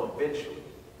will come eventually.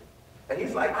 And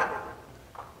he's like,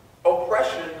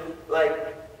 oppression,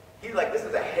 like, he's like, this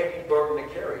is a heavy burden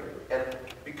to carry. And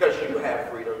because you have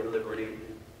freedom and liberty,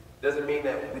 doesn't mean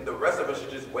that the rest of us should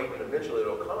just wait and eventually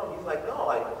it'll come. He's like, no,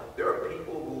 like, there are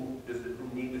people who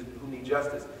need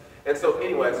justice. And so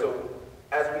anyway, so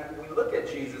as we look at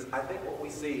Jesus, I think what we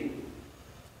see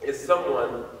is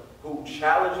someone who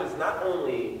challenges not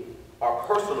only our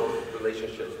personal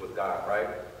relationships with God, right?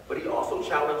 But he also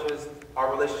challenges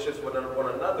our relationships with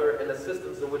one another and the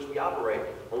systems in which we operate.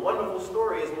 A wonderful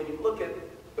story is when you look at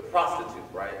the prostitute,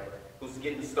 right? Who's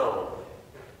getting stoned.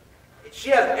 She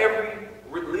has every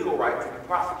legal right to be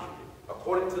prosecuted.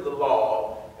 According to the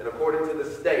law and according to the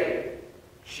state,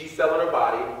 she's selling her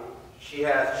body. She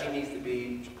needs to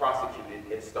be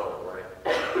prosecuted and stoned, right?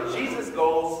 But Jesus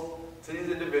goes to these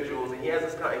individuals, and he has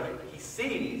this he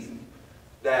sees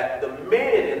that the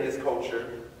men in this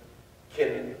culture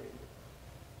can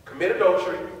commit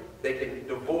adultery, they can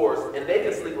divorce, and they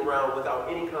can sleep around without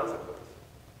any consequence,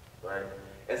 right?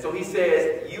 And so he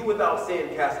says, you without sin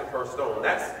cast the first stone.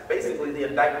 That's basically the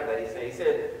indictment that he's saying. He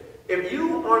said, if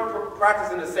you aren't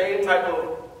practicing the same type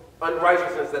of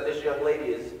unrighteousness that this young lady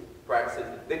is practicing,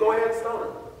 then go ahead and stone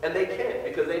her. And they can't,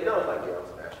 because they know, like, yeah, I'm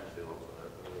smashing still.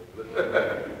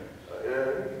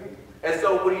 And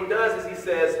so what he does is he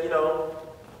says, you know,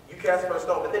 you cast the first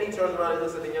stone, but then he turns around and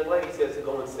looks at the young lady, he says,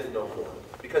 go and sin no more.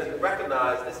 Because you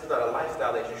recognize this is not a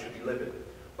lifestyle that you should be living.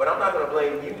 But I'm not going to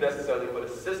blame you necessarily for the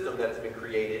system that has been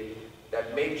created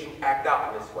that made you act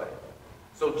out in this way.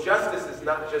 So justice is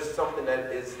not just something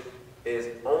that is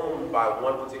owned by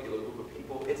one particular group of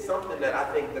people. It's something that I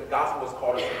think the gospel has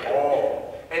called us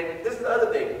all. And this is the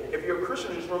other thing. If you're a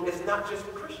Christian in this room, it's not just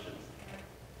for Christians.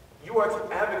 You are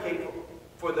to advocate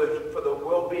for the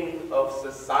well-being of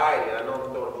society. And I know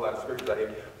I'm throwing a lot of scriptures out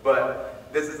here,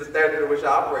 but this is the standard in which I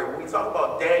operate. When we talk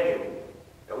about Daniel,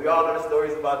 and we all know the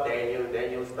stories about Daniel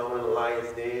stoned in the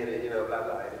lion's den, and blah,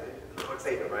 blah, the Lord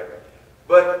saved him, right?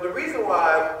 But the reason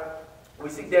why we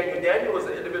see Daniel is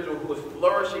an individual who was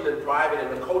flourishing and thriving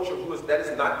in a culture that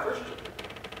is not Christian.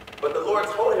 But the Lord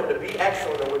told him to be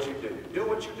excellent in what you do. Do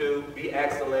what you do, be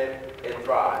excellent, and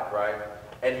thrive, right?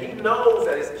 And he knows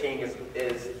that his king is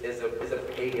a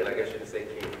pagan, I guess you can say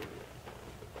king.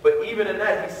 But even in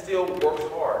that, he still works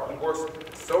hard. He works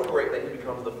so great that he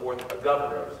becomes the fourth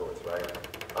governor of sorts, right?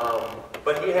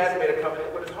 But he has made a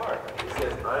covenant with his heart. He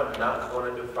says, I am not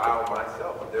going to defile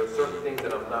myself. There are certain things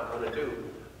that I'm not going to do.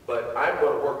 But I'm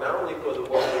going to work not only for the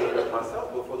well-being of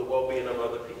myself, but for the well-being of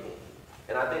other people.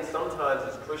 And I think sometimes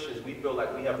as Christians, we feel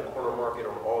like we have the corner market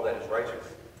on all that is righteous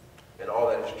and all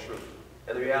that is true.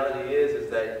 And the reality is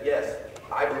that, yes,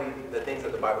 I believe the things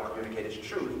that the Bible communicates is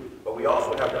true, but we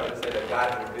also have to understand that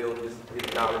God has revealed his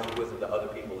knowledge and wisdom to other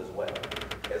people as well,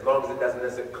 as long as it doesn't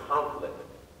necessarily conflict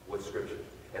with Scripture.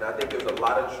 And I think there's a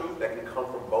lot of truth that can come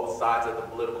from both sides of the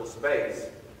political space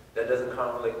that doesn't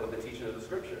conflict with the teaching of the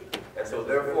Scripture. And so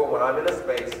therefore, when I'm in a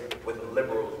space with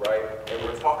liberals, right, and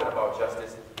we're talking about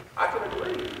justice, I can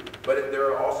agree. But if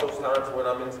there are also times when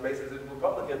I'm in spaces with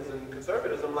Republicans and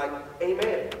conservatives, I'm like,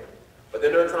 amen. But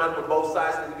then there are times when both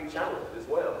sides need to be challenged as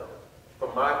well,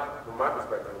 from my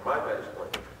perspective, from my vantage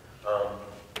point.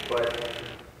 But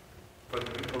for the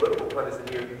political pundits in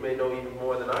here, you may know even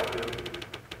more than I do.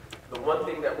 The one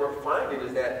thing that we're finding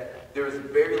is that there is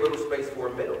very little space for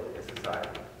a middle in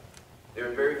society. There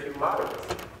are very few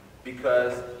moderates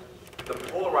because the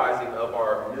polarizing of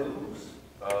our news,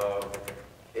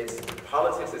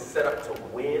 politics is set up to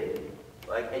win,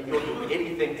 and you'll do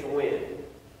anything to win.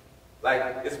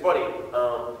 It's funny, and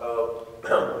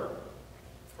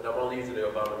I'm only using the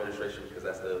Obama administration because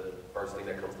that's the first thing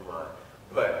that comes to mind.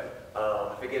 But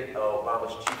I forget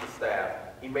Obama's chief of staff.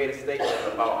 He made a statement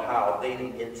about how they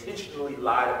intentionally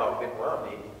lied about Mitt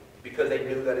Romney because they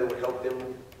knew that it would help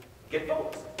them get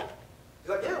votes. He's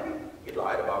like, yeah, we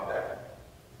lied about that.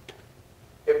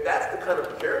 If that's the kind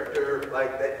of character,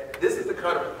 this is the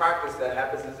kind of practice that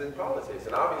happens in politics.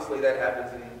 And obviously that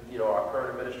happens in our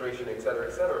current administration, et cetera,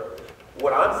 et cetera.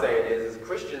 What I'm saying is, as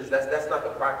Christians, that's not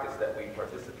the practice that we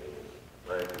participate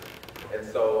in, right? And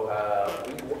so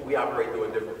we operate through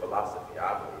a different philosophy,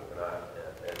 I believe.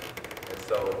 And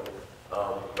so,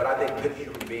 but I think good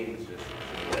human beings just do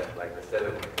that. Instead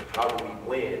of how do we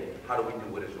win, how do we do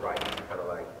what is right? It's kind of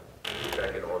like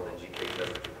checking on the GK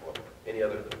message report. Any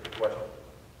other questions?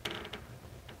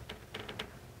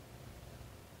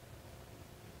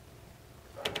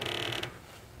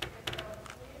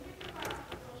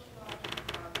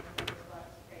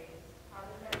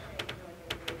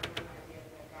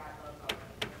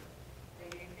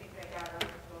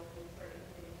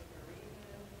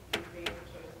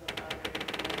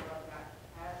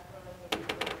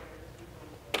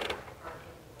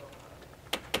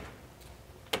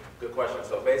 Good question.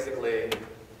 So basically,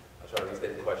 I'll try to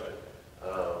restate the question.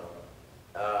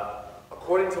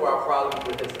 According to our problems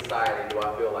within society, do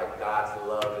I feel like God's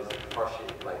love is partial,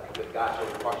 that God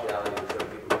shows partiality to certain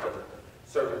people because of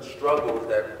certain struggles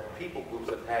that people groups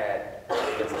have had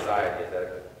in society? Is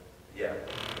that, yeah.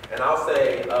 And I would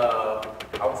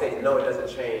say no, it doesn't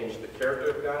change the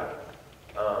character of God.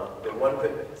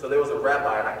 So there was a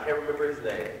rabbi, and I can't remember his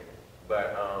name,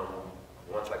 but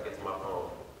once I get to my phone,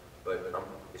 but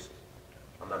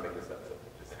I'm not making this up.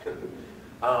 So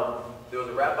there was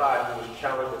a rabbi who was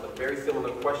challenged with a very similar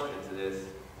question to this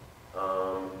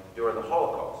during the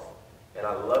Holocaust. And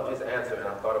I loved his answer, and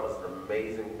I thought it was an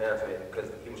amazing answer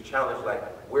because he was challenged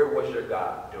where was your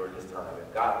God during this time?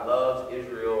 If God loves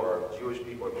Israel or Jewish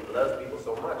people, if he loves people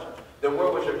so much, then where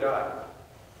was your God?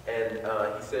 And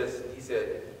he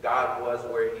said, God was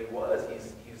where he was.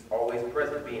 He's always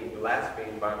present, being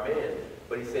blasphemed by man.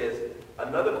 But he says,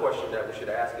 another question that we should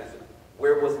ask is,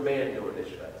 where was man during this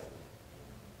stress?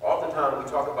 Oftentimes we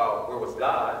talk about where was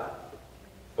God,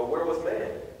 but where was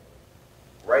man?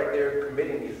 Right there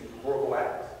committing these horrible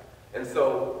acts. And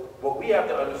so what we have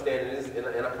to understand is, and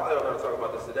I probably don't want to talk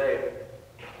about this today,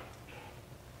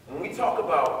 when we talk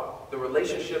about the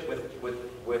relationship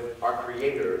with our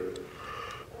Creator,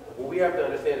 what we have to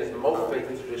understand is most faith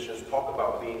traditions talk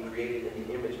about being created in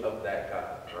the image of that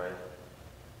God, right?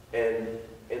 And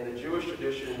in the Jewish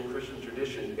tradition, Christian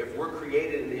tradition, if we're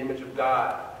created in the image of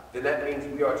God, then that means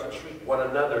we are to treat one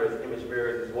another as image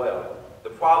bearers as well. The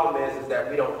problem is that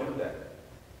we don't do that.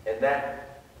 And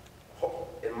that,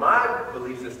 in my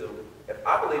belief system,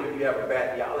 I believe if you have a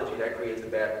bad theology, that creates a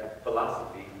bad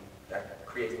philosophy, that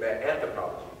creates bad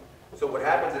anthropology. So what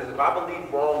happens is, if I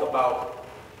believe wrong about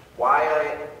why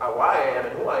I am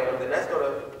and who I am, then that's going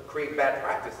to create bad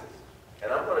practices.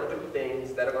 And I'm going to do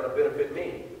things that are going to benefit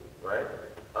me, right?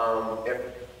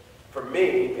 For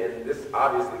me, and this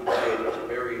obviously created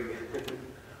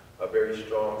a very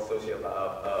strong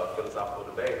philosophical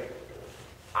debate,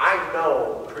 I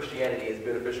know Christianity is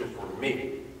beneficial for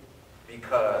me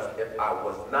because if I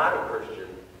was not a Christian,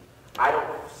 I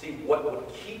don't see what would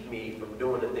keep me from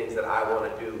doing the things that I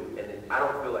want to do, and I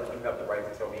don't feel like you have the right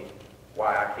to tell me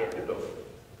why I can't do those things.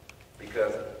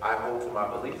 Because I hold to my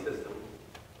belief system,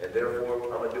 and therefore I'm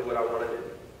going to do what I want to do,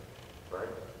 right?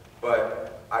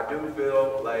 But I do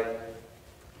feel like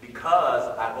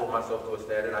because I hold myself to a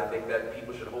standard, I think that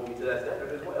people should hold me to that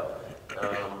standard as well.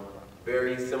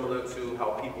 Very similar to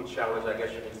how people challenge, I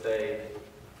guess you can say,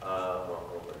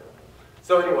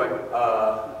 so anyway,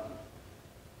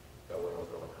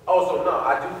 so no,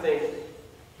 I do think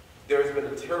there's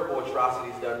been terrible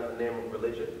atrocities done in the name of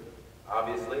religion,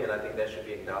 obviously, and I think that should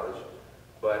be acknowledged.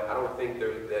 But I don't think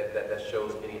that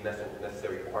shows any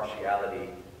necessary partiality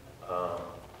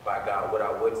by God. What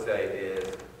I would say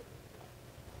is,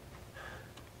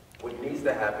 what needs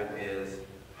to happen is,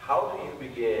 how do you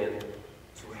begin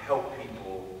to help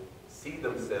people see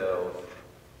themselves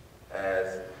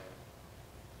as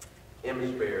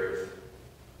image bearers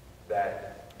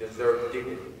that deserve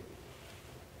dignity?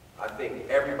 I think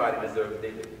everybody deserves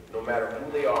dignity. No matter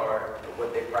who they are or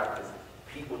what they practice,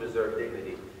 people deserve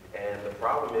dignity. And the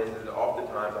problem is that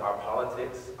oftentimes our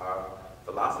politics, our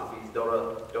philosophies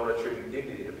don't attribute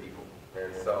dignity to people.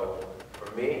 And so,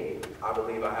 for me, I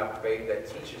believe I have faith that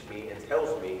teaches me and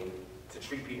tells me to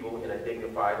treat people in a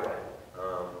dignified way.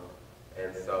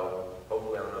 And so,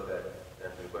 hopefully, I don't know if that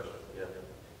answers your question. Yeah.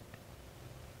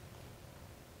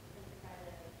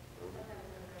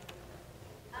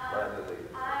 So I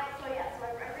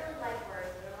really like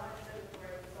words, but I want to study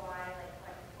words, so I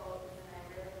like quotes, and I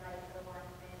really like the one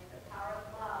thing, the power of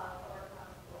love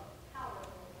overcomes power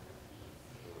of peace.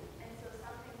 And so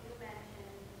something you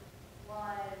mentioned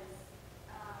was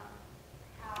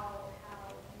how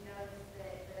you noticed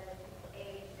that as people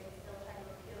age, they still try to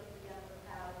appeal to the younger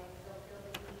crowd, they still feel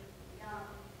the need to be young.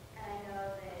 And I know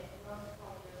that most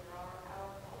cultures, or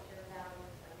our culture,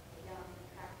 values like the young and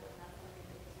attractive, not something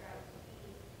that we strive to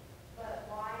be. But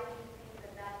why do you think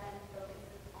that then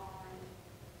focuses on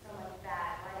so much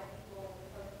bad? Why do people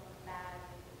focus on bad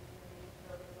and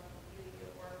focus on beauty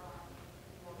or work on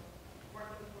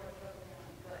working towards focusing on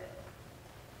good?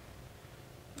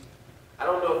 I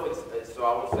don't know if it's, so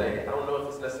I would say, I don't know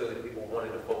if it's necessarily people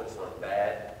wanting to focus on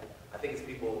bad. I think it's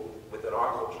people within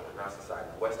our culture, in our society,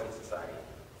 Western society,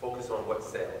 focus on what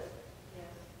sells. Yes.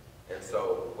 And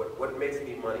so what makes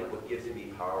me money, what gives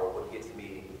me power, what gets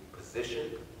me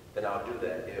position, then I'll do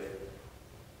that. If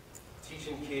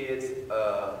teaching kids,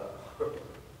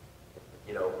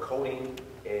 coding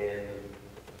in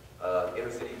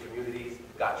inner city communities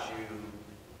got you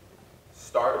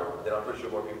started, then I'm pretty sure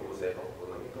more people will say, oh,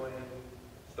 well, let me go ahead and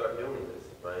start doing this,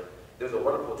 right? There's a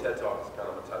wonderful TED Talk, it's kind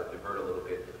of, I'm going to try to divert a little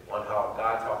bit, on how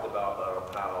God talked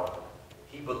about how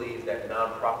he believes that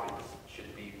nonprofits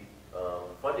should be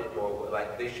funded more,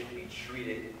 like they should be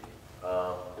treated,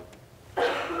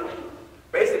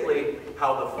 basically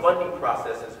how the funding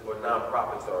processes for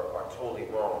nonprofits are totally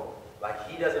wrong. Like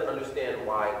he doesn't understand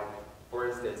why, for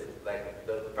instance, like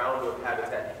the founder of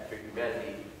Habitat for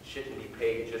Humanity shouldn't be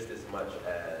paid just as much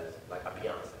as like a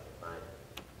Beyonce, right?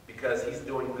 Because he's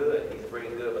doing good, he's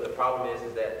bringing good, but the problem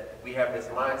is that we have this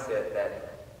mindset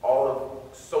that all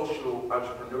of social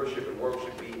entrepreneurship and work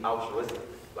should be altruistic.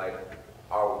 Like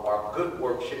our good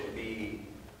work shouldn't be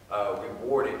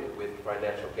rewarded with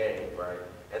financial gain, right?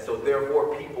 And so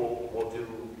therefore people will do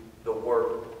the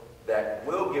work that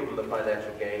will give them the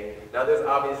financial gain. Now there's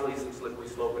obviously some slippery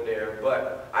slope in there,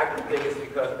 but I do think it's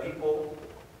because people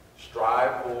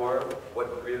strive for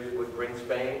what brings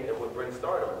fame and what brings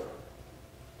stardom.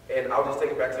 And I'll just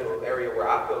take it back to an area where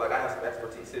I feel like I have some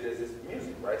expertise in is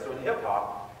music, right? So in hip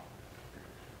hop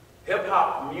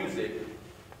music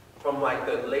from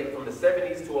the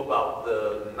 70s to about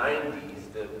the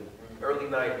 90s, the early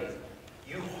 90s,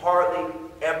 you hardly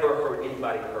ever heard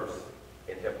anybody curse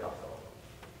in hip hop songs.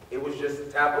 It was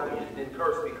just taboo. You just didn't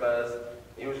curse because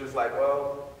it was just like,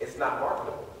 well, it's not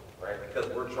marketable, right?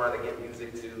 Because we're trying to get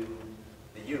music to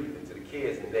the youth and to the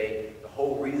kids, and the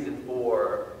whole reason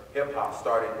for hip hop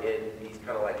started in these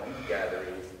kind of like youth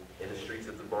gatherings in the streets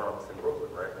of the Bronx and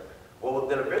Brooklyn, right? Well,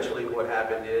 then eventually what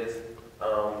happened is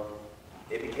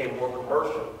it became more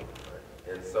commercial,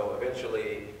 right? And so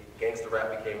eventually gangster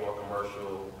rap became more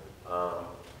commercial,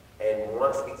 and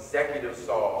once executives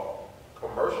saw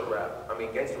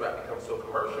gangster rap becomes so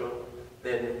commercial,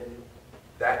 then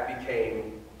that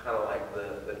became kind of like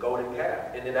the golden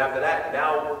calf. And then after that,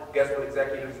 now guess what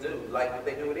executives do? Like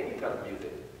they do with any kind of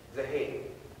music. They say, hey,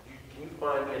 can you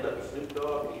find me another Snoop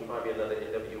Dogg? Can you find me another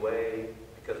NWA?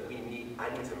 Because I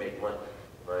need to make money,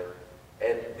 right?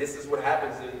 And this is what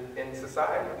happens in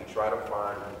society. We try to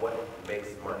find what makes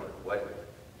money, what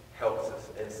helps us.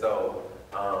 And so,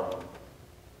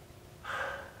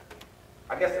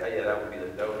 I guess, yeah, that would be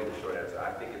the short answer.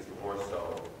 I think it's more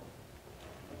so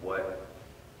what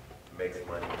makes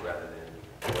money rather than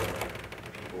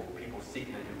people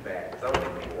seeking to do bad. Because I don't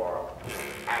think people are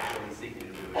actually seeking to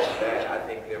do bad. I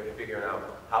think they're figuring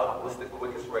out what's the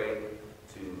quickest way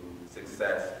to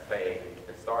success, fame,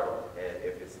 and stardom. And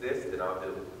if it's this, then I'll do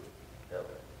it. Yep.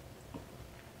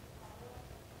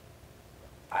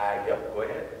 Yep, go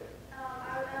ahead.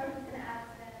 I was just going to ask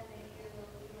then that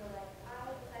you were like,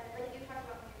 like you talked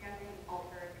about when you're younger, you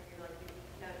altered, you're like, you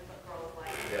notice what girls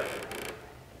like. Yeah.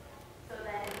 So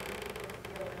then you just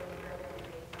feel really driven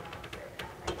based on certain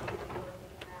aspects of you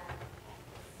looking at,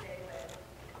 stick with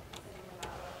thinking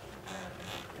about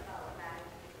that,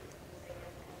 the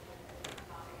biggest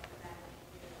topics for them.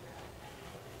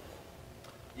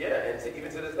 Yeah, and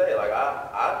even to this day, like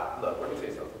look, let me tell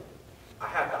you something.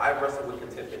 I wrestle with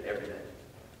contentment every day.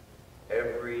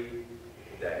 Every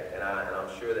day. And I'm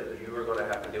sure that you are going to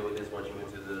have to deal with this once you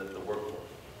enter the workforce.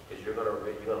 Because you're going to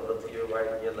look to your right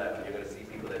and your left, and you're going to see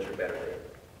people that you're better than,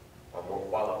 or more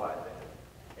qualified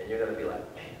than. And you're going to be like,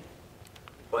 man.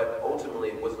 But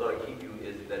ultimately, what's going to keep you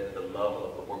is that the love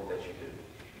of the work that you do.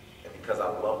 And because I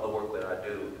love the work that I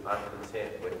do, I'm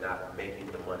content with not making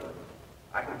the money.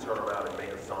 I can turn around and make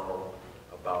a song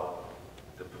about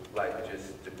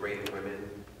just degrading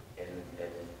women, and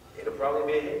it'll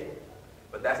probably be a hit.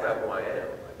 But that's not who I am.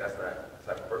 Like, that's not the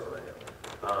type of person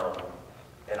I am.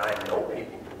 And I know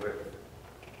people who have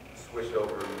switched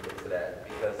over into that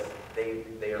because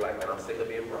they are like, man, I'm sick of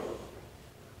being broke.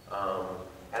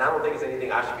 And I don't think it's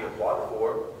anything I should be applauded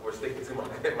for sticking to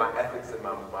my ethics and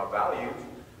my values.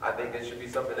 I think it should be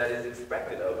something that is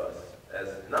expected of us as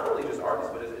not only just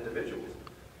artists, but as individuals.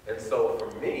 And so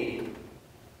for me,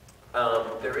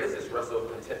 there is this wrestle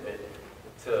of contentment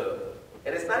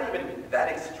and it's not even that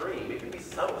extreme. It could be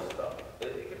subtle stuff.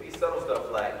 It could be subtle stuff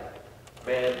like,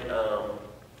 man,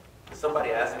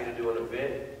 somebody asked me to do an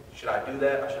event. Should I do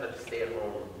that, or should I just stay at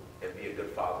home and be a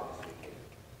good father this weekend?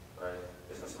 Right?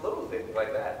 It's just little things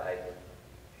like that. Like,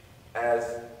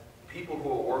 as people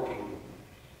who are working,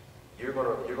 you're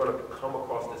gonna come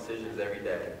across decisions every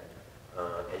day.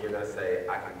 And you're going to say,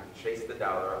 I can chase the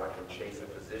dollar, I can chase a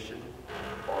position,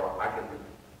 or I can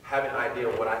have an idea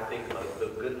of what I think the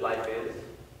good life is,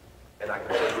 and I can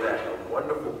chase that. A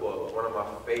wonderful book, one of my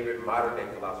favorite modern day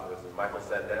philosophers is Michael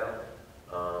Sandel.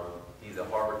 He's a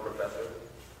Harvard professor,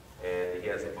 and he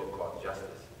has a book called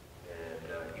Justice.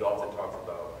 And he often talks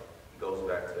about, he goes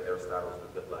back to Aristotle's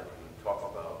The Good Life, and he talks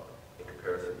about, in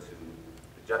comparison to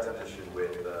the juxtaposition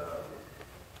with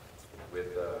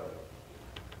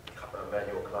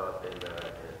Immanuel Kant and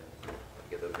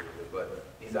but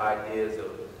these ideas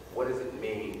of what does it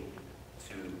mean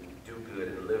to do good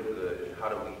and live good, and how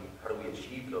do we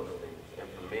achieve those things? And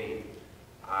for me,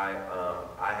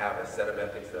 I have a set of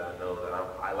ethics that I know that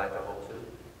I like to hold to,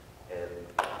 and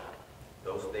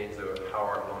those things are how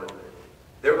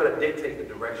they're going to dictate the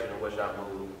direction in which I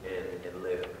move and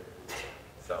live.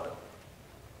 So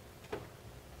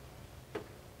I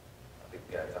think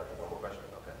we got time for one more question.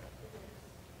 Okay.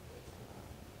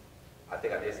 I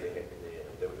think I did say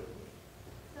it. There we go.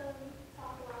 So you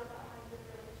talk a lot about how you have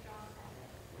really strong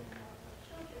ethics in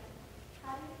children.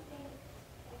 How do you think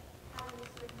having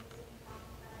certain music you talk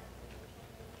about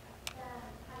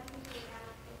how do you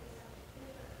react to some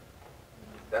people?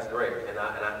 That's great, and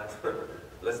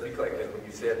let's be clear, because when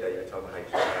you said that, you're talking how you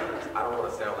sound. I don't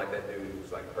want to sound like that dude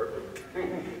who's like perfect,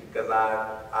 because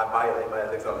I violate my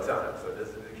ethics all the time. So this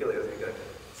is the killer.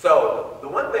 So the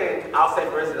one thing I'll say,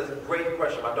 for instance, that's a great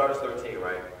question. My daughter's 13,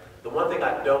 right? The one thing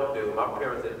I don't do, my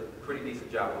parents did a pretty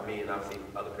decent job with me, and I've seen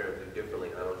other parents do differently,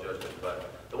 and I don't judge them,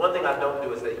 but the one thing I don't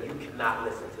do is that you cannot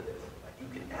listen to this. Like, you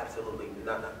can absolutely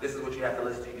not. This is what you have to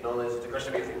listen to. You can only listen to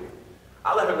Christian music.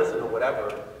 I let her listen to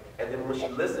whatever, and then when she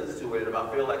listens to it, and if I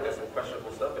feel like there's some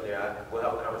questionable stuff in there, we'll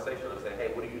have a conversation and say,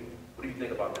 hey, what do you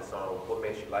think about this song? What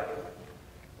makes you like it?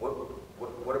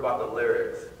 What about the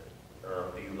lyrics?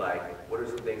 Do you like it? What are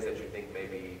some things that you think may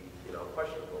be,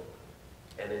 questionable?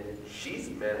 And then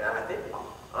and I think,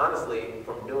 honestly,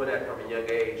 from doing that from a young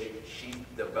age, she's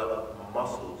developed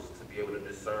muscles to be able to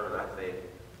discern, I think,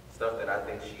 stuff that I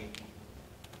think she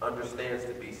understands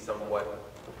to be somewhat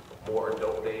more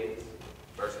adult things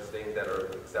versus things that are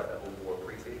acceptable for a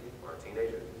preteen or a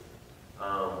teenager.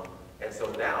 And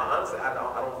so now, honestly, I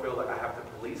don't feel like I have to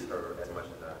police her as much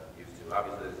as I used to.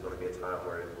 Obviously, there's going to be a time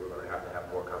where we're going to have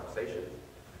more conversations.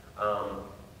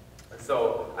 And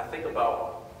so I think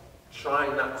about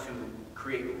trying not to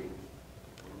create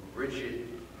rigid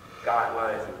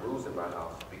guidelines and rules in my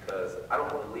house, because I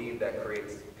don't believe that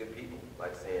creates good people.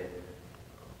 Like saying,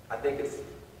 I think it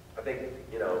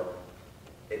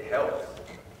helps,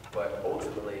 but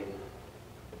ultimately,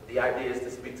 the idea is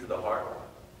to speak to the heart,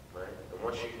 right? And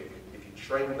once if you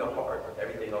train the heart,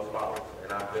 everything else follows.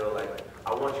 And I feel like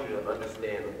I want you to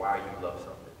understand why you love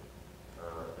something,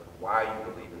 why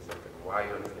you believe in something, why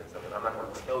you understand something. I'm not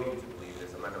going to tell you to believe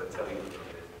this. I'm not going to tell you to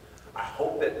believe this. I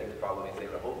hope that you follow these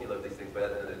things. I hope you love these things. But at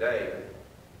the end of the day,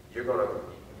 you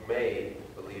may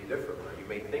believe differently. You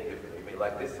may think differently. You may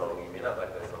like this song. You may not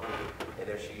like that song. And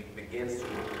if she begins to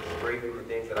stray from the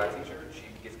things that I teach her, she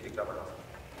gets kicked out of my house.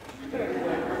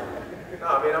 No,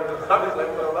 I mean, I'm just like,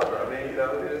 I love her. I mean,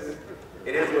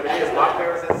 it is what it is. My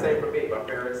parents did the same for me. My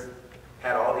parents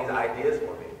had all these ideas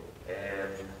for me.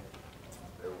 And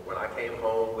when I came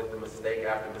home with the mistake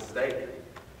after mistake,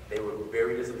 they were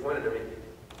very disappointed in me.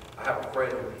 I have a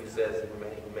friend who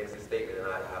makes a statement, and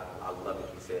I love it.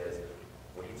 He says,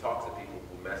 when he talks to people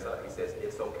who mess up, he says,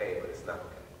 it's okay, but it's not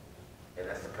okay. And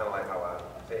that's kind of like how I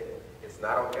take it. It's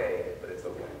not okay, but it's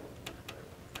okay.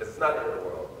 Because it's not the end of the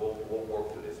world. We'll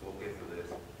work through this. We'll get through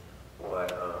this.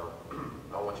 But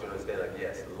I want you to understand, like,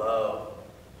 yes, love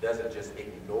doesn't just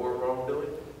ignore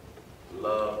wrongdoing.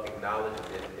 Love acknowledges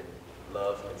it and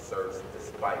loves and serves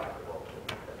despite the wrongdoing.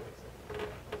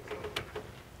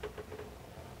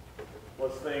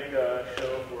 Let's thank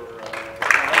Sho for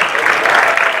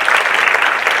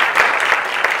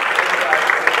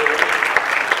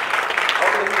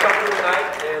hopefully you come tonight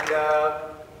and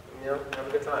have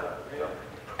a good time.